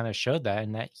how it kind of showed that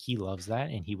and that he loves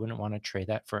that and he wouldn't want to trade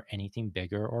that for anything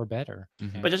bigger or better.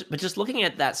 Mhm. But just looking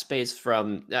at that space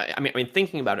from, I mean,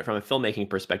 thinking about it from a filmmaking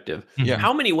perspective, Yeah.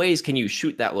 how many ways can you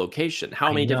shoot that location? How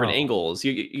I many different know. angles?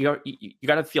 You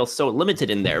got to feel so limited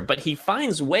in there. But he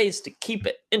finds ways to keep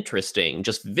it interesting,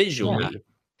 just visually.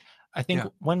 I think Yeah.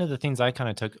 one of the things I kind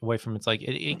of took away from it's like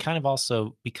it kind of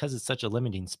also because it's such a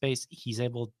limiting space,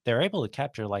 they're able to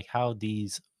capture like how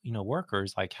these,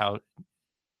 workers, like how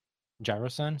Jiro,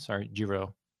 is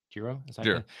that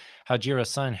Sure. it? How Jiro's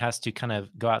son has to kind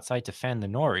of go outside to fan the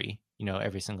nori,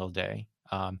 every single day.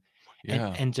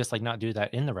 Yeah. And just like not do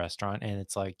that in the restaurant. And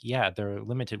it's like, yeah, they're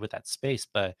limited with that space,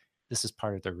 but this is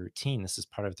part of their routine. This is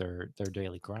part of their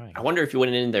daily grind. I wonder if you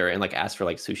went in there and like asked for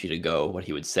like sushi to go, what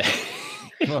he would say.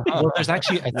 Well, there's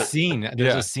actually a scene.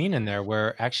 There's Yeah. a scene in there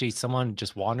where actually someone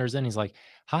just wanders in. He's like,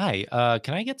 "Hi,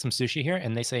 can I get some sushi here?"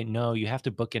 And they say, "No, you have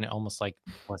to book in almost like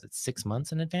was it 6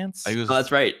 months in advance?" I Oh, was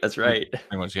that's right. That's right.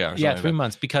 pretty much, yeah. Or Yeah, something like 3 that.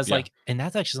 months because Yeah. like, and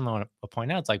that's actually something I want to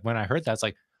point out. It's like when I heard that, it's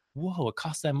like, "Whoa, it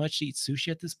costs that much to eat sushi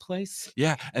at this place?"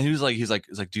 Yeah. And he's like,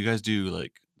 do you guys do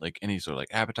like any sort of like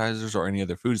appetizers or any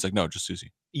other food? He's like, no, just sushi. No,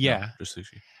 Yeah, just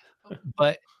sushi.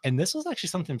 and this was actually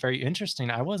something very interesting.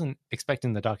 I wasn't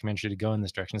expecting the documentary to go in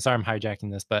this direction. Sorry, I'm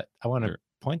hijacking this, but I want to Sure.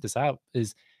 point this out.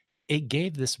 Is it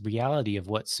gave this reality of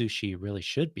what sushi really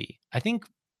should be. I think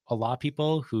a lot of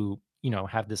people who,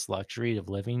 have this luxury of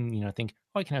living, think,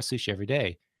 oh, I can have sushi every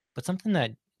day. But something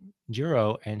that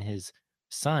Jiro and his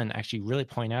son actually really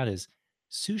point out is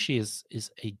sushi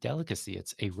is a delicacy,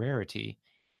 it's a rarity.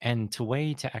 And to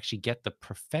way to actually get the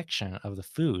perfection of the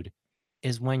food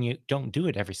is when you don't do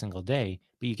it every single day,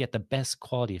 but you get the best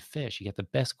quality of fish, you get the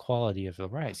best quality of the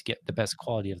rice, you get the best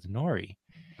quality of the nori.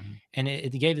 Mhm. And it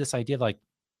gave this idea of like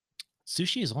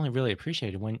sushi is only really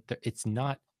appreciated when it's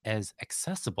not as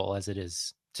accessible as it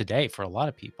is today for a lot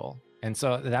of people. And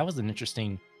so that was an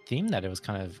interesting theme that it was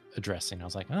kind of addressing. I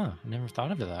was like, oh, I never thought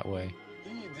of it that way. い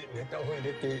いネタを入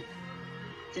れて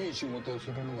いい仕事をす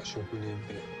るのが職人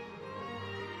で、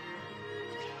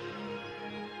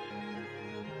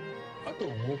あと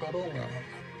儲かろうが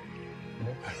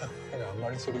儲からないがあんま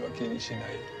りそれは気にしない。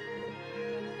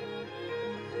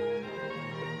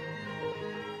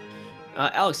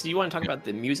Alex, do you want to talk about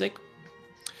the music?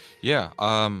 Yeah.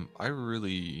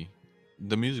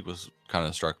 The music was kind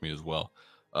of struck me as well.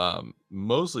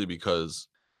 Mostly because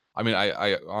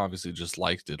I obviously just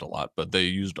liked it a lot, but they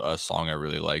used a song I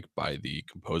really like by the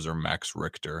composer Max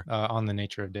Richter. On the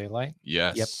Nature of Daylight.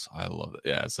 Yes, I love it.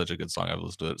 Yeah, it's such a good song. I've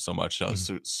listened to it so much. I was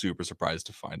super surprised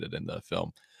to find it in the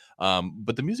film.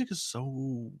 But the music is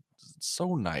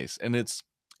so nice, and it's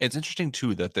interesting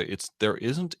too that there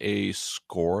isn't a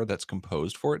score that's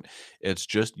composed for it. It's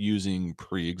just using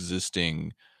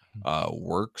pre-existing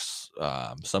works,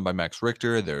 some by Max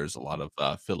Richter. There's a lot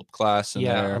of Philip Glass in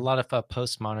Yeah, there. a lot of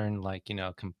postmodern, like,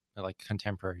 like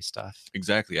contemporary stuff.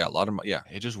 Exactly. Yeah, a lot of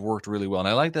it just worked really well, and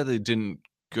I like that they didn't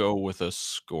go with a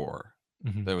score.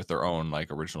 Mhm. With their own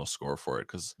like original score for it,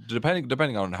 because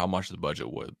depending on how much the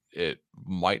budget would, it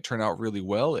might turn out really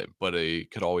well, but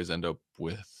it could always end up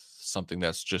with something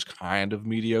that's just kind of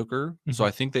mediocre. So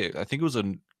I think it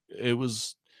wasn't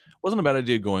a bad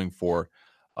idea going for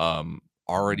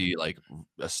already like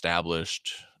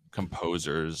established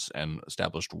composers and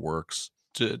established works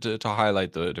to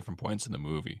highlight the different points in the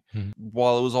movie. Mhm.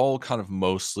 While it was all kind of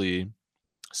mostly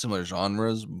similar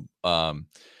genres,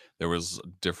 there was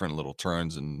different little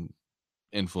turns and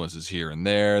influences here and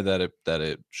there that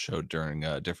it showed during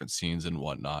different scenes and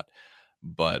whatnot.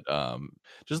 But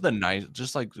just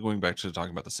like going back to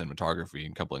talking about the cinematography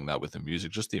and coupling that with the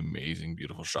music, just the amazing,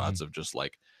 beautiful shots of just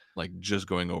like just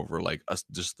going over like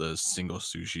just the single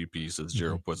sushi piece as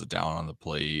Jiro puts it down on the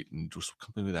plate and just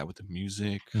completely that with the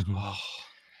music. Oh,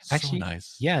 so Actually,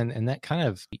 nice. yeah, and that kind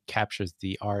of captures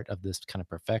the art of this kind of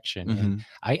perfection. And Mhm.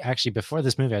 I actually, before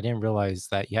this movie, I didn't realize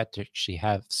that you had to actually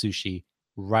have sushi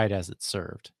right as it's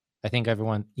served. I think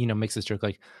everyone, makes this joke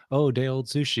like, "Oh, day old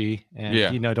sushi," and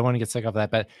Yeah. don't want to get sick of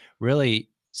that. But really,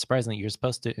 surprisingly, you're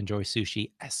supposed to enjoy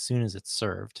sushi as soon as it's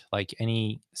served. Like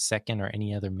any second or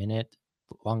any other minute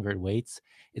longer it waits,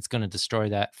 it's going to destroy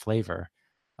that flavor.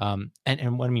 And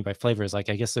what I mean by flavor is like,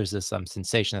 I guess there's this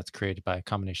sensation that's created by a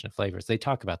combination of flavors. They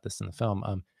talk about this in the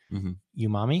film. Hmm.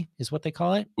 Umami is what they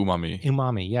call it. Umami.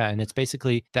 Umami, yeah. And it's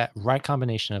basically that right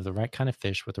combination of the right kind of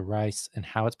fish with the rice and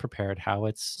how it's prepared, how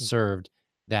it's served,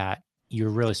 that you're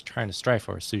really trying to strive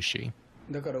for sushi.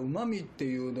 だからうまみって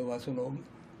いうのはその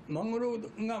マグロ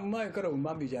がうまいからう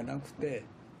まみじゃなくて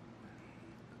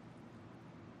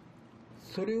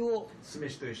それを酢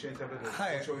飯と一緒に食べる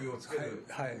醤油をつける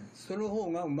はいその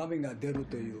方がうまみが出る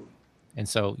という And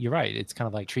so you're right. It's kind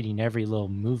of like treating every little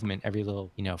movement, every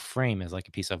little, frame as like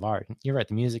a piece of art. You're right.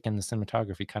 The music and the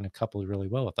cinematography kind of coupled really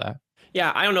well with that.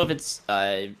 Yeah, I don't know if it's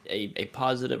a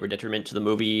positive or detriment to the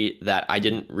movie that I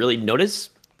didn't really notice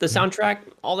the soundtrack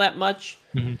all that much.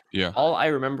 Yeah. All I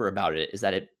remember about it is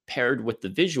that it paired with the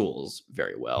visuals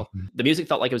very well. The music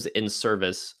felt like it was in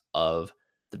service of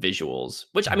the visuals,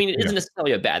 which I mean, it isn't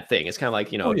necessarily a bad thing. It's kind of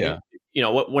like,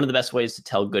 one of the best ways to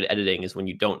tell good editing is when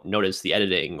you don't notice the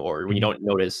editing or when you don't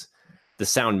notice the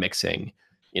sound mixing,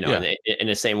 in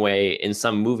the same way, in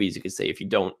some movies, you could say if you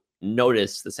don't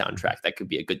notice the soundtrack, that could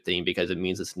be a good thing because it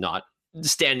means it's not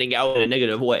standing out in a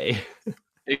negative way.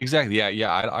 Exactly.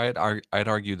 Yeah. I'd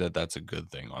argue that that's a good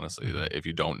thing, honestly. That if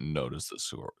you don't notice the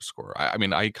score, I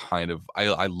mean, I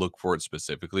look for it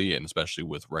specifically, and especially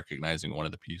with recognizing one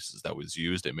of the pieces that was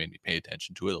used, it made me pay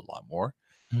attention to it a lot more.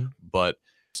 But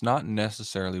it's not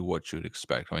necessarily what you'd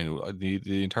expect. I mean,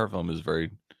 the entire film is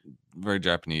very, very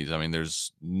Japanese. I mean,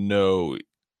 there's no,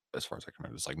 as far as I can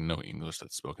remember, there's like no English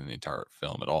that's spoken in the entire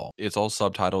film at all. It's all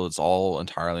subtitled. It's all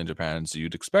entirely in Japan. So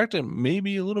you'd expect it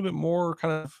maybe a little bit more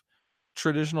kind of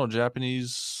traditional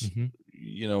Japanese,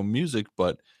 music,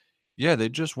 but yeah, they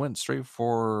just went straight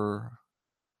for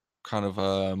kind of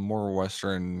a more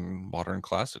Western, modern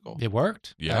classical. It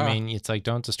worked. Yeah. I mean, it's like,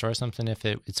 don't destroy something if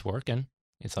it's working.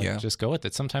 It's like, just go with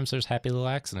it. Sometimes there's happy little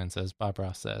accidents, as Bob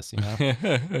Ross says,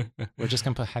 We're just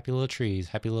going to put happy little trees,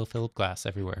 happy little Philip Glass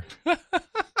everywhere.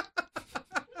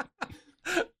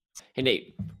 Hey,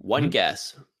 Nate, one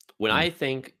guess. When I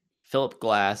think Philip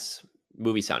Glass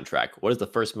movie soundtrack, what is the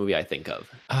first movie I think of?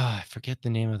 I forget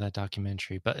the name of that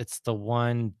documentary, but it's the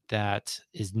one that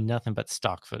is nothing but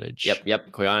stock footage. Yep.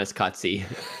 Koyanis Katsi.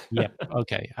 Yeah.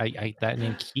 Okay. I that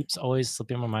name keeps always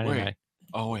slipping my mind. Wait.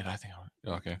 I think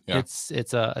okay. Yeah.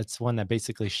 It's one that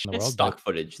basically shows the It's world. Stock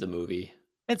Footage, the movie.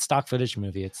 It's stock footage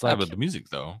movie. It's like but the music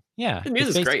though. Yeah. The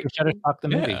music's great. Shutterstock the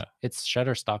movie. Yeah. It's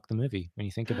Shutterstock the movie when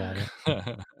you think about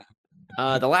it.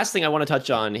 The last thing I want to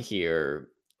touch on here,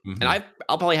 and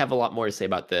I'll probably have a lot more to say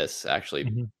about this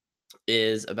actually,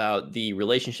 is about the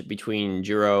relationship between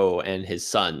Jiro and his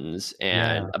sons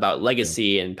and about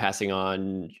legacy and passing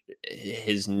on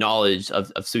his knowledge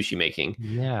of sushi making.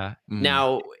 Yeah.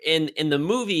 Now, in the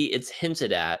movie, it's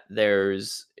hinted at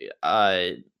there's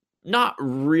not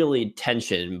really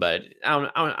tension, but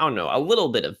I don't know, a little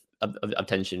bit of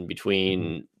tension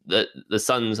between the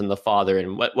sons and the father,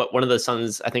 and what one of the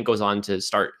sons I think goes on to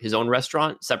start his own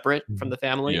restaurant separate from the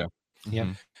family.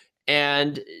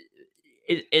 And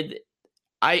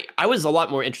I was a lot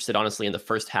more interested, honestly, in the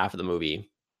first half of the movie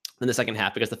than the second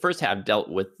half, because the first half dealt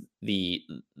with the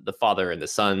father and the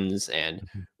sons and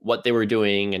what they were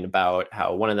doing, and about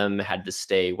how one of them had to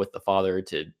stay with the father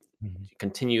to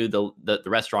continue the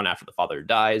restaurant after the father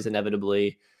dies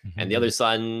inevitably, and the other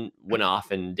son went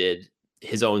off and did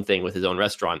his own thing with his own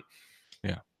restaurant.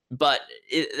 But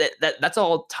that's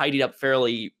all tidied up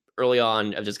fairly early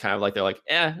on, of just kind of like, they're like,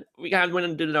 we kind of went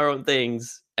and did our own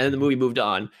things, and then the movie moved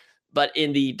on. But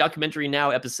in the Documentary Now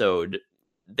episode,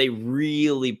 they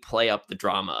really play up the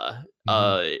drama,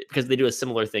 because they do a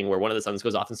similar thing where one of the sons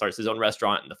goes off and starts his own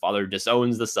restaurant, and the father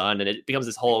disowns the son, and it becomes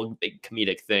this whole big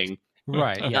comedic thing,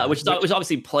 right? Which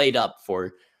obviously played up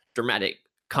for dramatic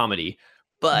comedy.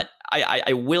 But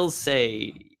I will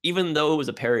say, even though it was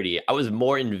a parody, I was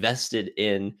more invested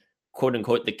in, quote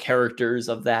unquote, the characters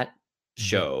of that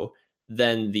show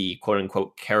than the quote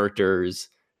unquote characters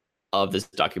of this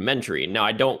documentary. Now,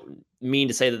 I don't mean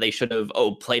to say that they should have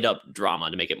played up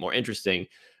drama to make it more interesting,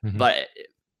 but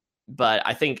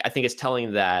I think it's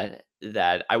telling that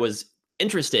I was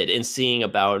interested in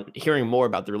hearing more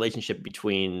about the relationship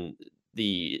between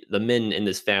the men in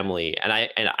this family, and I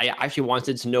actually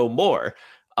wanted to know more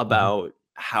about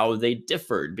how they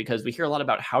differed, because we hear a lot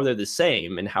about how they're the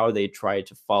same and how they try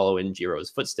to follow in Jiro's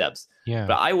footsteps.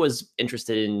 But I was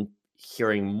interested in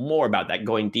hearing more about that,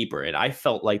 going deeper, and I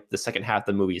felt like the second half of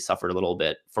the movie suffered a little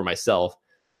bit for myself,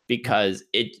 because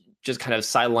it just kind of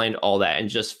sidelined all that and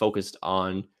just focused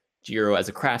on Jiro as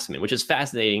a craftsman, which is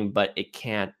fascinating, but it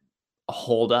can't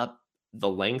hold up the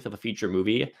length of a feature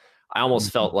movie. I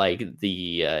almost felt like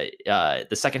the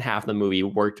second half of the movie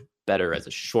worked better as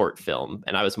a short film,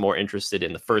 and I was more interested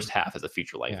in the first half as a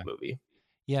feature length movie.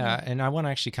 Yeah, and I want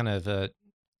to actually kind of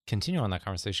continue on that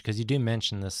conversation because you do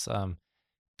mention this.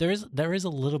 There is a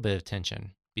little bit of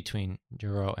tension between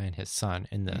Jiro and his son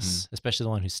in this, especially the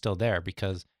one who's still there,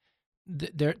 because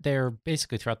they're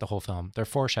basically throughout the whole film they're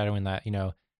foreshadowing that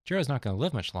Jiro's not going to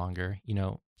live much longer.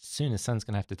 Soon his son's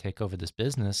going to have to take over this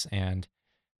business, and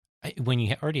when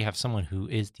you already have someone who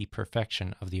is the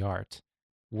perfection of the art,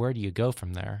 where do you go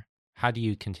from there? How do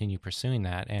you continue pursuing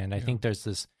that? And I think there's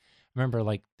this. Remember,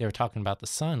 like they were talking about the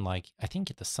son. Like I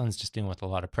think the son's just dealing with a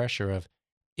lot of pressure of,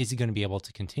 is he going to be able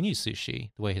to continue sushi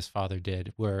the way his father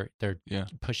did, where they're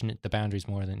pushing the boundaries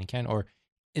more than he can, or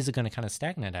is it going to kind of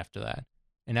stagnate after that?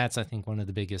 And that's, I think, one of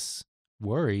the biggest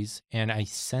worries. And I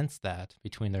sense that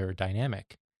between their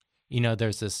dynamic.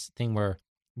 There's this thing where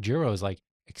Jiro is like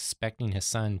expecting his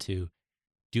son to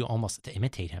do almost to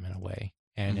imitate him in a way.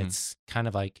 And it's kind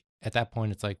of like, at that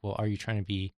point, it's like, well, are you trying to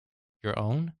be your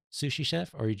own sushi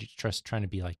chef, or are you just trying to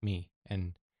be like me?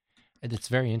 And it's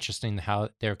very interesting how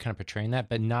they're kind of portraying that,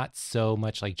 but not so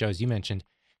much like Joe, as you mentioned,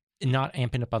 not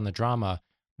amping up on the drama,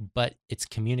 but it's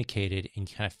communicated and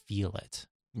you kind of feel it.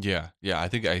 Yeah. I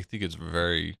think it's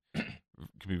very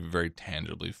can be very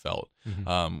tangibly felt.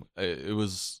 It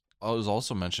was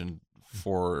also mentioned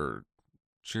for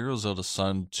Jiro's eldest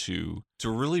son to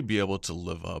really be able to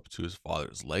live up to his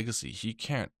father's legacy. He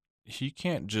can't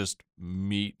just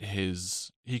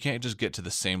he can't just get to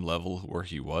the same level where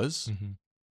he was.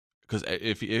 Because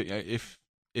if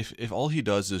all he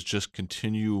does is just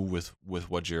continue with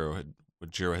what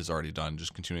Jiro has already done,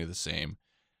 just continuing the same,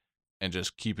 and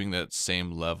just keeping that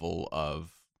same level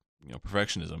of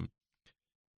perfectionism,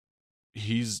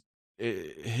 his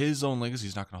own legacy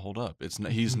is not going to hold up.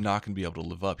 He's not going to be able to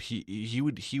live up. He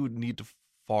would need to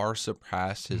far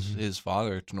surpass his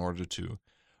father in order to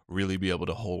really be able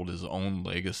to hold his own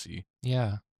legacy.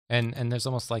 Yeah, and there's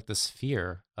almost like this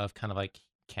fear of kind of like,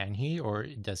 can he, or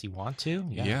does he want to?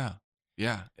 Yeah.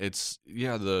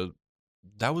 That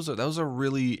was a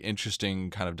really interesting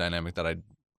kind of dynamic that I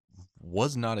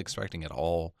was not expecting at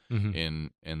all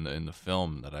in the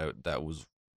film. That was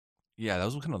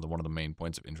kind of one of the main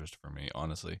points of interest for me,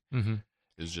 honestly.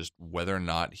 Is just whether or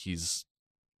not he's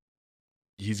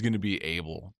going to be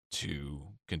able to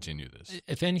continue this.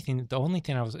 If anything, the only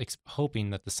thing I was hoping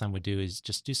that the son would do is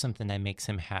just do something that makes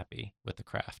him happy with the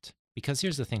craft. Because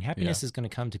here's the thing, happiness is going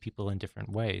to come to people in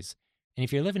different ways. And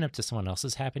if you're living up to someone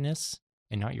else's happiness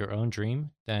and not your own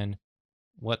dream, then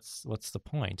what's the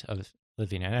point of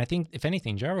living? And I think, if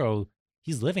anything, Jiro,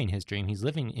 he's living his dream. He's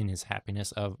living in his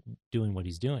happiness of doing what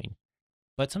he's doing.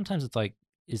 But sometimes it's like,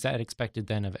 is that expected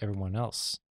then of everyone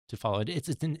else to follow it? It's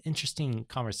an interesting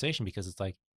conversation, because it's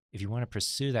like, if you want to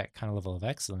pursue that kind of level of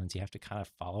excellence, you have to kind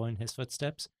of follow in his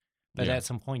footsteps. But at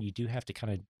some point, you do have to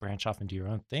kind of branch off and do your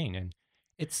own thing. And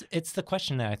it's the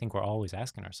question that I think we're always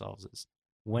asking ourselves is,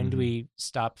 when do we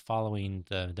stop following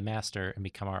the master and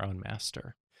become our own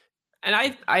master? And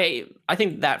I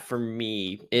think that for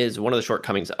me is one of the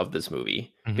shortcomings of this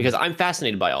movie, because I'm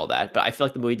fascinated by all that, but I feel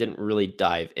like the movie didn't really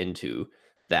dive into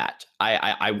that.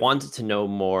 I wanted to know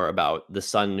more about the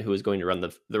son who is going to run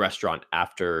the restaurant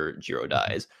after Jiro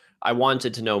dies. I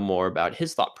wanted to know more about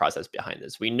his thought process behind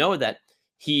this. We know that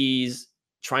he's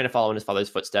trying to follow in his father's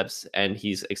footsteps, and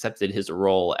he's accepted his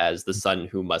role as the son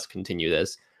who must continue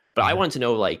this. But I wanted to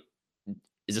know, like,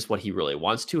 is this what he really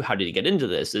wants to? How did he get into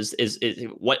this? Is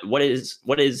what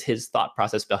is his thought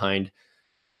process behind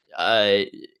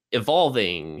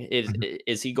evolving?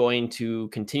 Is he going to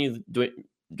continue doing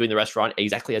the restaurant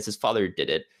exactly as his father did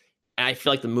it? And I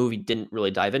feel like the movie didn't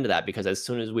really dive into that, because as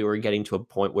soon as we were getting to a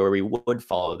point where we would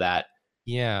follow that,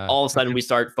 all of a sudden we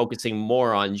start focusing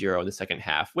more on Jiro in the second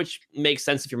half, which makes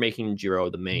sense if you're making Jiro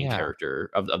the main character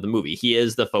of the movie. He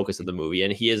is the focus of the movie,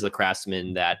 and he is the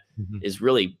craftsman that is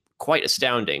really quite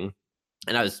astounding.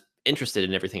 And I was interested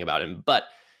in everything about him. But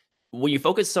when you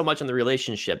focus so much on the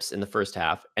relationships in the first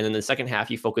half, and then the second half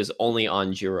you focus only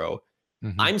on Jiro,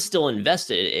 I'm still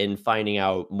invested in finding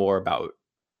out more about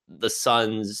the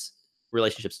son's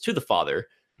relationships to the father.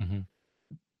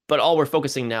 But all we're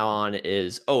focusing now on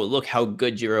is, oh, look how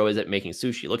good Jiro is at making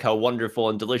sushi. Look how wonderful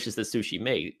and delicious the sushi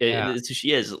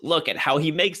sushi is. Look at how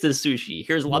he makes the sushi.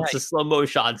 Here's lots of slow-mo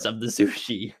shots of the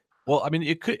sushi. Well, I mean,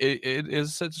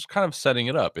 it's kind of setting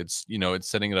it up. It's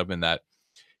setting it up in that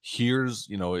here's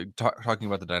talking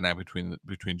about the dynamic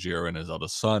between Jiro and his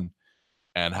eldest son,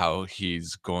 and how the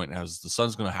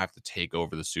son's going to have to take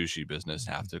over the sushi business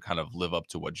and have to kind of live up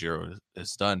to what Jiro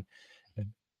has done.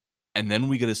 And then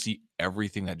we get to see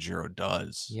everything that Jiro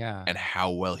does Yeah. and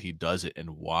how well he does it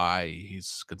and why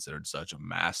he's considered such a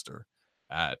master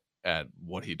at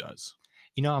what he does.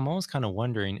 You know, I'm almost kind of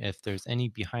wondering if there's any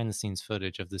behind the scenes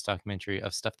footage of this documentary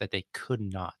of stuff that they could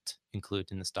not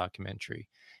include in this documentary.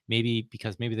 Maybe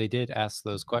because maybe they did ask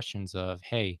those questions of,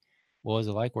 hey, what was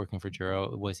it like working for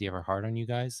Jiro? Was he ever hard on you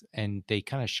guys? And they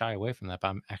kind of shy away from that. But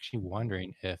I'm actually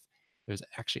wondering if there's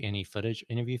actually any footage,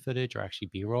 interview footage, or actually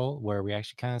B-roll where we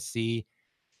actually kind of see.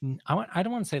 I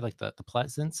don't want to say like the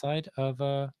pleasant side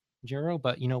of Jiro,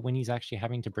 but you know when he's actually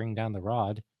having to bring down the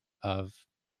rod of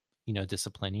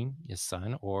disciplining his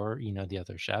son or, the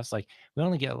other chefs. Like we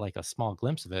only get like a small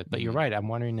glimpse of it, but you're Mhm. right. I'm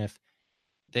wondering if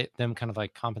them kind of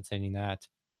like compensating that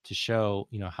to show,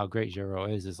 how great Jiro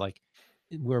is like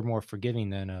we're more forgiving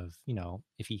than of,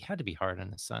 if he had to be hard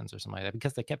on his sons or something like that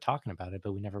because they kept talking about it,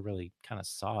 but we never really kind of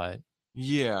saw it.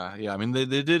 Yeah, yeah. I mean, they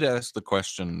did ask the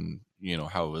question,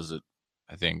 how was it?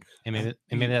 I think. And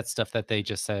maybe that's stuff that they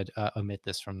just said, omit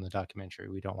this from the documentary.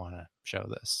 We don't want to show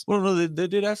this. Well, no, they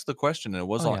did ask the question, and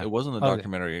Oh, yeah. it wasn't a Okay.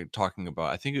 documentary talking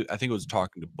about. I think it was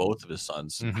talking to both of his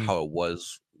sons, Mhm. how it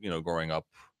was, growing up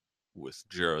with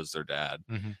Jiro as their dad,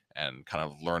 Mhm. and kind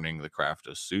of learning the craft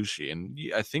of sushi. And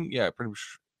I think, yeah, pretty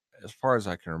much as far as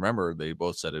I can remember, they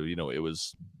both said it. It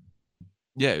was,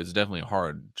 yeah, it was definitely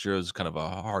hard. Jiro's kind of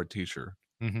a hard teacher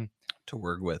Mhm. to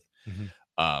work with, Mhm.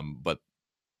 but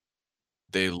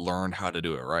they learned how to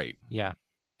do it right. Yeah.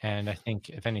 And I think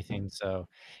if anything, so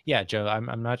yeah, Joe,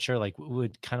 I'm not sure. Like, we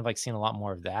would kind of like seeing a lot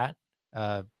more of that,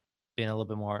 uh, being a little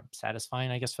bit more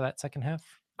satisfying, I guess, for that second half.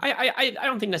 I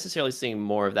don't think necessarily seeing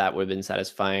more of that would have been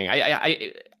satisfying.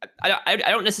 I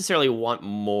don't necessarily want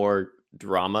more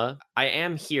drama. I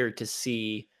am here to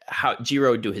see how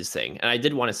Jiro do his thing, and I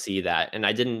did want to see that, and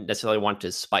I didn't necessarily want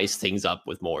to spice things up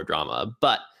with more drama.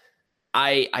 But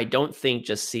I don't think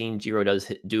just seeing Jiro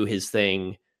do his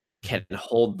thing can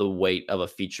hold the weight of a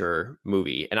feature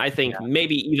movie. And I think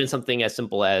maybe even something as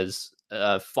simple as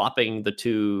flopping the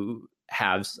two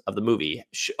halves of the movie,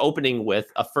 opening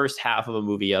with a first half of a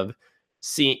movie of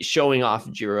showing off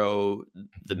Jiro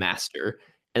the master,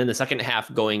 and then the second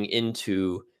half going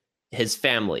into his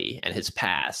family and his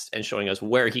past and showing us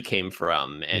where he came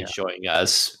from and Yeah. showing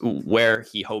us where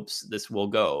he hopes this will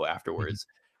go afterwards.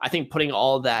 I think putting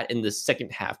all that in the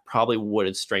second half probably would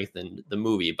have strengthened the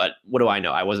movie. But what do I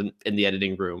know? I wasn't in the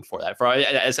editing room for that.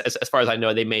 As far as I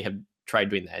know, they may have tried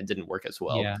doing that. It didn't work as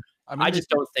well. Yeah. I mean, I just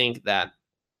don't think that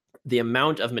the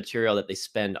amount of material that they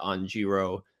spend on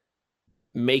Jiro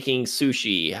making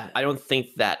sushi, I don't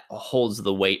think that holds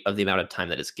the weight of the amount of time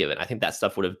that is given. I think that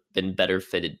stuff would have been better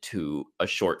fitted to a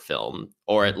short film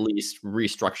or at least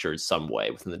restructured some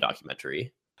way within the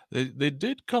documentary. They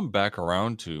did come back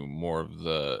around to more of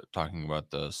the talking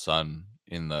about the son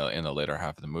in the later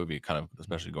half of the movie, kind of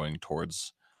especially going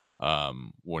towards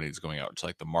when he's going out to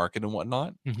like the market and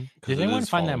whatnot. Did Because it anyone is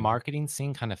find that following. marketing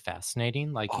scene kind of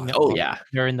fascinating? Like, Oh yeah.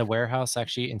 they're in the warehouse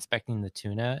actually inspecting the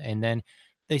tuna, and then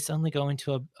they suddenly go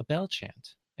into a bell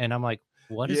chant, and I'm like,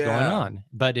 what is going Yeah. on?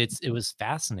 But it was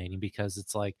fascinating because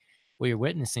it's like what you're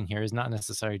witnessing here is not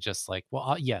necessarily just like,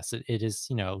 well, yes, it is,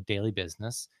 daily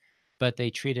business, but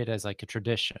they treat it as like a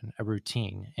tradition, a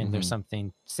routine, and there's Mhm.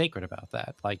 something sacred about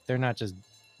that. Like they're not just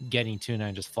getting tuna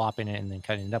and just flopping it and then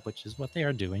cutting it up, which is what they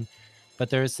are doing. But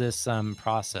there's this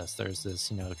process. There's this,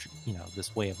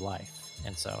 this way of life,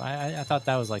 and so I thought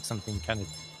that was like something kind of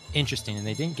interesting, and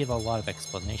they didn't give a lot of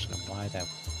explanation of why that.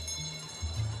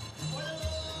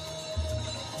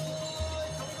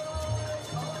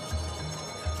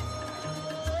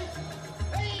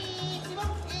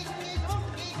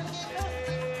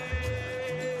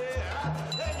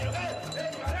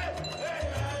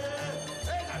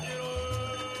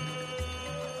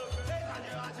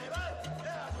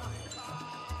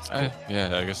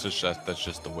 Yeah, I guess that's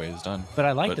just the way it's done. But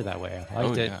I liked it that way. I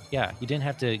liked Oh, it. yeah. Yeah, you didn't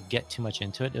have to get too much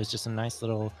into it. It was just a nice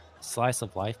little slice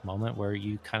of life moment where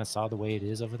you kind of saw the way it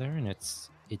is over there, and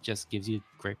it just gives you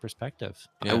great perspective.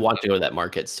 I Yeah. want to go to that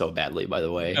market so badly, by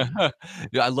the way.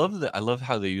 Yeah, I love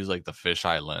how they use like the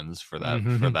fisheye lens for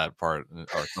Mhm. that part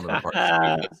or some of the parts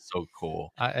too. That's so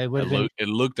cool. It would have been. It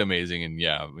looked amazing and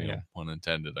yeah, Yeah. pun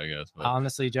intended, I guess. But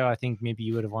Honestly, Joe, I think maybe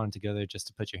you would have wanted to go there just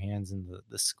to put your hands in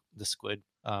the squid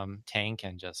tank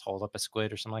and just hold up a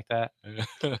squid or something like that.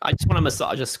 I just want to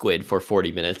massage a squid for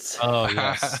 40 minutes. Oh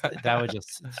yes, that would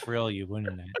just thrill you,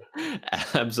 wouldn't it?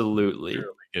 Absolutely. really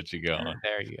get you going.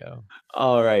 There you go.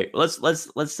 All right. Let's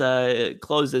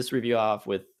close this review off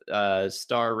with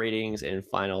star ratings and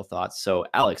final thoughts. So,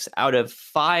 Alex, out of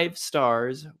 5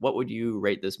 stars, what would you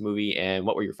rate this movie and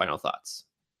what were your final thoughts?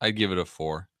 I'd give it a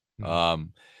 4. Mhm.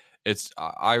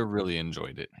 I really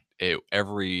enjoyed it.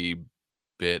 every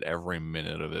bit, every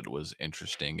minute of it was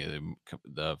interesting.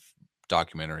 The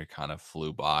documentary kind of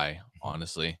flew by,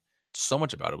 honestly. So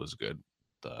much about it was good.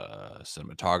 The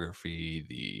cinematography,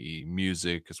 the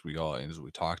music, as we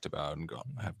talked about and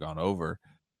have gone over.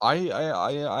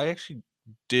 I actually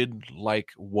did like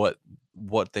what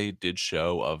they did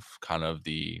show of kind of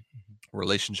the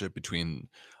relationship between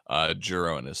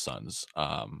Jiro and his sons.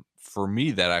 For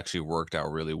me, that actually worked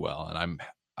out really well, and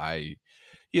I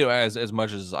as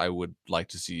much as I would like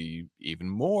to see even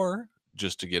more,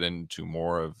 just to get into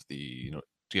more of the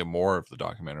to get more of the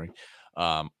documentary,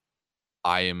 um,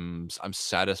 I'm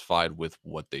satisfied with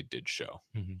what they did show.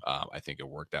 I think it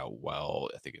worked out well.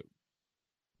 I think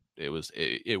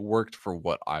it worked for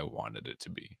what I wanted it to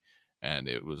be, and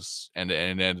it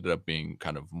ended up being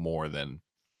kind of more than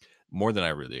I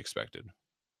really expected.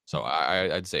 So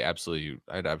I'd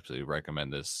absolutely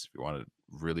recommend this if you want a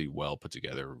really well put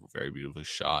together, very beautifully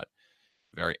shot,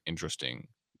 very interesting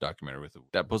documentary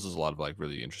that poses a lot of like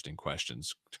really interesting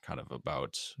questions kind of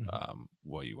about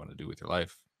what you want to do with your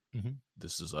life.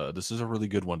 This is a really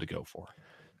good one to go for.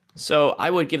 So I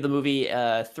would give the movie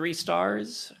 3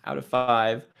 stars out of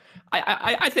 5.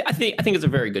 I think it's a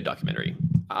very good documentary.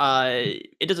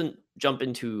 It doesn't jump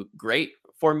into great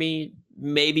for me.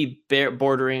 Maybe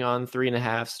bordering on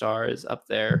 3.5 stars up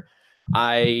there.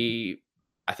 I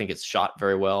think it's shot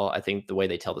very well. I think the way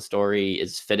they tell the story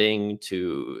is fitting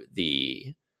to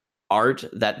the art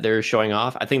that they're showing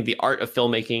off. I think the art of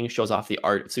filmmaking shows off the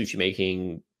art of sushi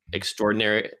making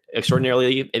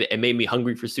extraordinarily. It made me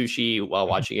hungry for sushi while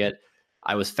watching it.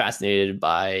 I was fascinated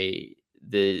by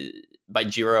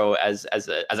Jiro as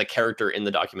a character in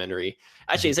the documentary.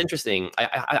 Actually, it's interesting.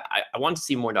 I want to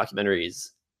see more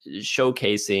documentaries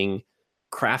showcasing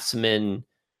craftsmen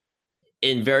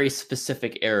in very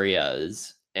specific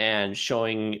areas and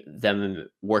showing them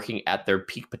working at their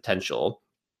peak potential,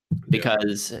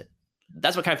 because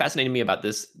that's what kind of fascinated me about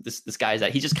this guy, is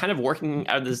that he's just kind of working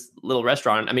out of this little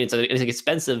restaurant. I mean, it's an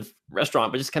expensive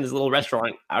restaurant, but just kind of this little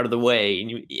restaurant out of the way, and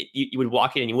you would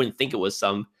walk in and you wouldn't think it was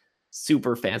some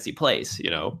super fancy place,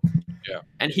 Yeah.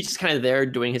 And he's just kind of there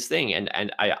doing his thing,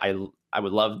 and I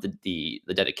would love the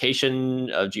dedication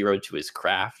of Jiro to his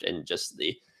craft, and just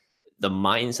the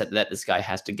mindset that this guy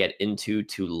has to get into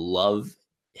to love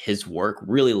his work,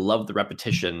 really love the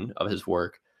repetition of his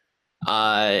work.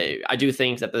 I do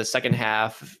think that the second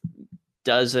half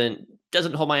doesn't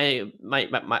hold my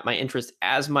interest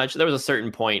as much. There was a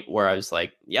certain point where I was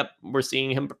like, "Yep, we're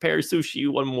seeing him prepare sushi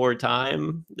one more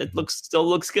time. That still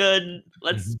looks good.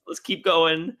 Let's keep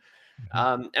going."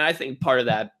 And I think part of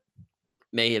that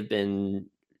may have been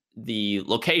the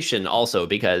location also,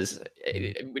 because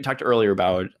we talked earlier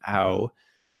about how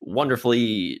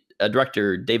wonderfully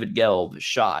director David Gelb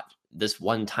shot this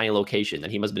one tiny location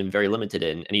that he must have been very limited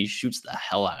in, and he shoots the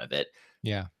hell out of it.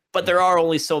 Yeah. But there are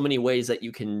only so many ways that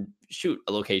you can shoot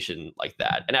a location like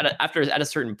that. And at a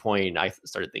certain point, I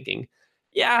started thinking,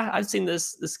 yeah, I've seen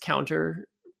this counter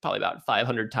probably about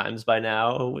 500 times by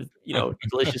now, with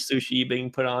delicious sushi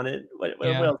being put on it.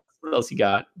 What else you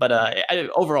got? But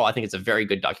overall, I think it's a very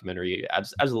good documentary.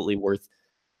 Absolutely worth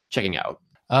checking out.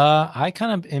 I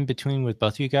kind of in between with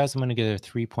both of you guys. I'm going to give it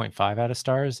a 3.5 out of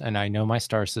stars, and I know my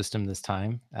star system this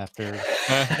time after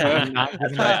not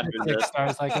giving it 6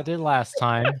 stars like I did last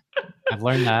time. I've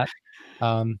learned that.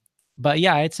 But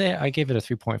yeah, I'd say I gave it a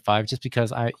 3.5 just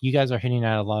because you guys are hitting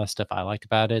at a lot of stuff I liked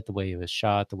about it, the way it was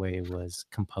shot, the way it was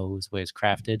composed, the way it's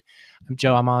crafted.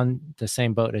 Joe, I'm on the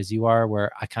same boat as you are,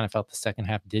 where I kind of felt the second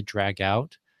half did drag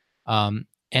out. And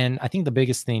I think the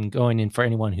biggest thing going in for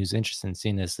anyone who's interested in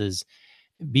seeing this is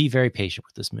be very patient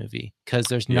with this movie, because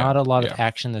there's not a lot of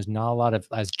action. There's not a lot of,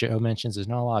 as Joe mentions, there's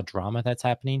not a lot of drama that's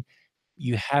happening.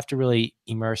 You have to really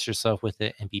immerse yourself with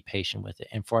it and be patient with it.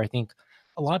 And for, I think,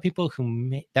 a lot of people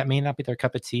who that may not be their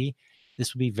cup of tea,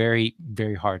 this would be very,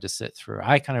 very hard to sit through.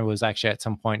 I kind of was actually at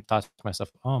some point thought to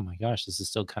myself, oh my gosh, this is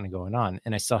still kind of going on.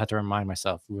 And I still had to remind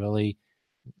myself, really,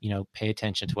 pay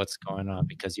attention to what's going on,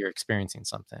 because you're experiencing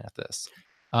something at this.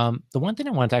 The one thing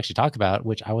I wanted to actually talk about,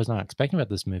 which I was not expecting about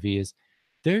this movie, is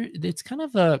it's kind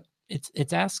of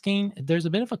it's asking, there's a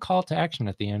bit of a call to action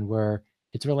at the end, where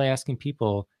it's really asking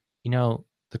people,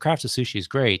 the craft of sushi is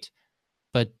great,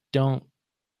 but don't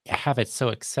have it so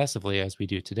excessively as we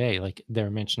do today. Like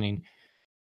they're mentioning,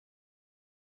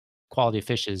 quality of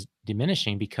fish is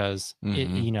diminishing because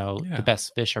the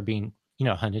best fish are being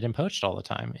hunted and poached all the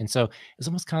time. And so it's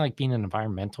almost kind of like being an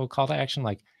environmental call to action,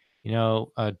 like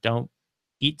don't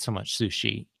eat so much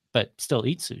sushi, but still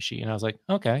eat sushi. And I was like,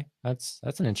 okay, that's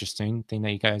an interesting thing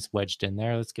that you guys wedged in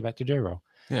there. Let's get back to Jiro.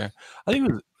 Yeah, I think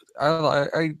it was.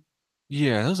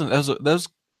 That was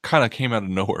kind of came out of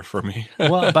nowhere for me.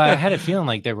 Well, but I had a feeling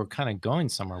like they were kind of going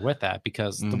somewhere with that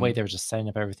because the way they were just setting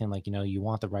up everything, like, you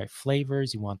want the right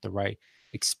flavors, you want the right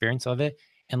experience of it.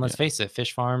 And let's face it,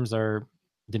 fish farms are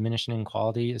diminishing in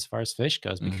quality as far as fish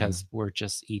goes because we're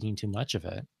just eating too much of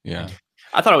it. Yeah.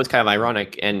 I thought it was kind of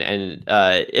ironic and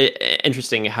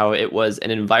interesting how it was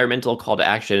an environmental call to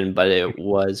action, but it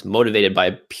was motivated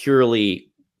by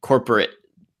purely corporate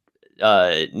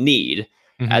need,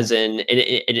 as in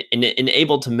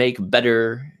able to make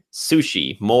better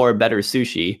sushi, better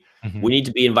sushi. We need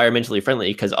to be environmentally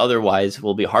friendly because otherwise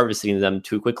we'll be harvesting them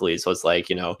too quickly. So it's like,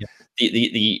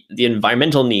 the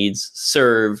environmental needs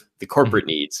serve the corporate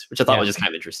needs, which I thought was just kind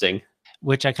of interesting.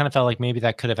 Which I kind of felt like maybe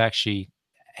that could have actually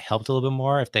helped a little bit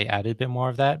more if they added a bit more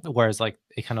of that. Whereas like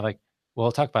it kind of like, well,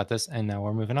 we'll talk about this and now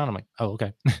we're moving on. I'm like, oh,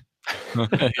 okay.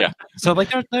 Yeah. So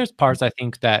like there's parts I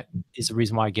think that is the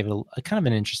reason why I give it a kind of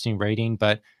an interesting rating,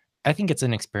 but I think it's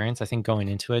an experience. I think going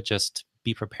into it, just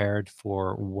be prepared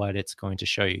for what it's going to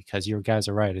show you because your guys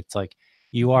are right. It's like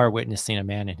you are witnessing a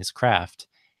man in his craft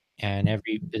and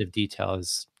every bit of detail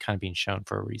is kind of being shown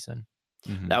for a reason.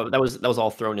 That was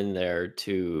all thrown in there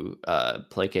to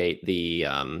placate the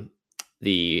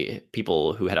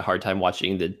people who had a hard time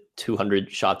watching the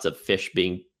 200 shots of fish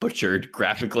being butchered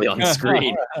graphically on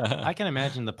screen. I can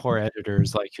imagine the poor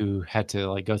editors like who had to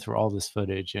like go through all this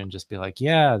footage and just be like,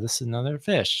 yeah, this is another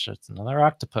fish, it's another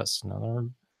octopus,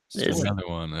 There's another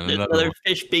one, and another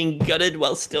fish being gutted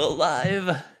while still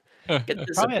alive. Get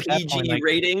this a PG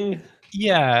rating.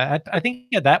 Yeah, I think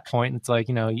at that point it's like,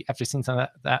 after seeing some of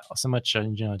that so much,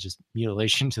 just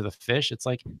mutilation to the fish, it's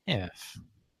like, yeah,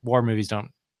 war movies don't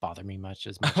bother me much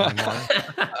anymore.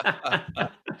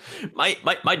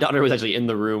 My daughter was actually in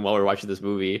the room while we were watching this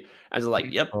movie. I was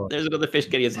like, "Yep, there's another fish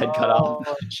getting his head cut off."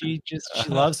 She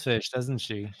loves fish, doesn't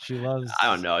she? She loves. I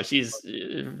don't know. I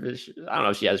don't know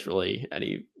if she has really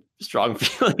any strong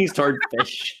feelings toward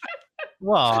fish.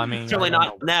 Well, I mean, certainly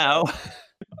not now.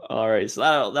 All right, so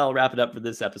that'll wrap it up for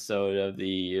this episode of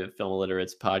the Film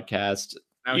Illiterates podcast.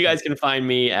 Okay. You guys can find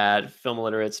me at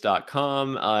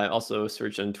filmilliterates.com. Also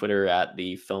search on Twitter at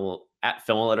Film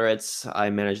Illiterates. I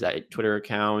manage that Twitter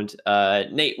account.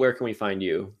 Nate, where can we find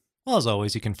you? Well, as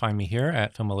always, you can find me here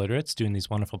at Film Illiterates doing these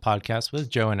wonderful podcasts with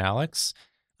Joe and Alex.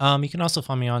 You can also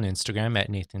find me on Instagram at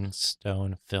Nathan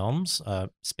Stone Films,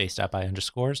 spaced out by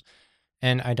underscores.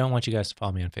 And I don't want you guys to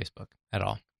follow me on Facebook at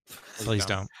all. Please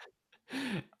don't.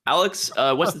 Alex,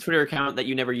 what's the Twitter account that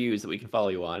you never use that we can follow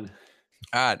you on?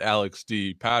 At Alex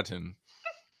D. Patton.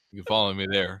 You can follow me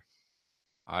there.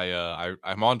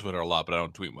 I'm on Twitter a lot, but I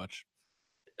don't tweet much.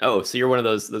 Oh, so you're one of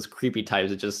those creepy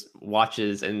types that just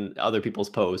watches and other people's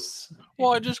posts.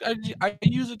 Well, I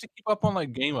use it to keep up on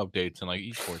like game updates and like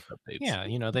esports updates.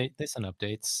 Yeah, they send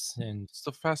updates and it's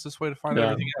the fastest way to find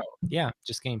everything out. Yeah,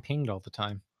 just getting pinged all the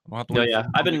time. I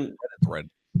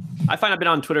find I've been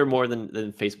on Twitter more than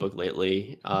Facebook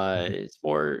lately. It's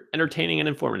more entertaining and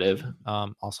informative.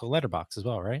 Also Letterboxd as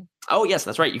well, right? Oh yes,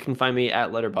 that's right. You can find me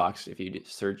at Letterboxd if you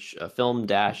search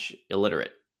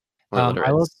film-illiterate.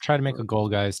 I will try to make a goal,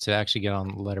 guys, to actually get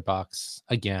on Letterboxd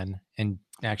again and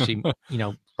actually,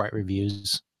 write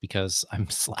reviews because I'm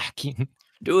slacking.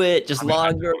 Do it. Just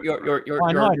log your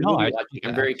movie watching.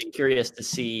 I'm very curious to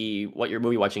see what your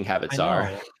movie watching habits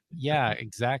are. Yeah,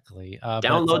 exactly.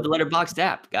 Download the Letterboxd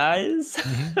app, guys.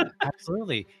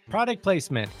 Absolutely. Product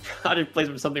placement. Product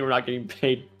placement is something we're not getting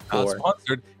paid for. Not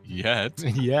sponsored yet.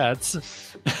 Yet.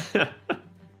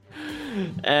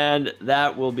 And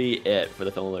that will be it for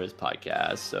the Film Illiterates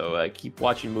podcast. So keep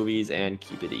watching movies and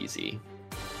keep it easy.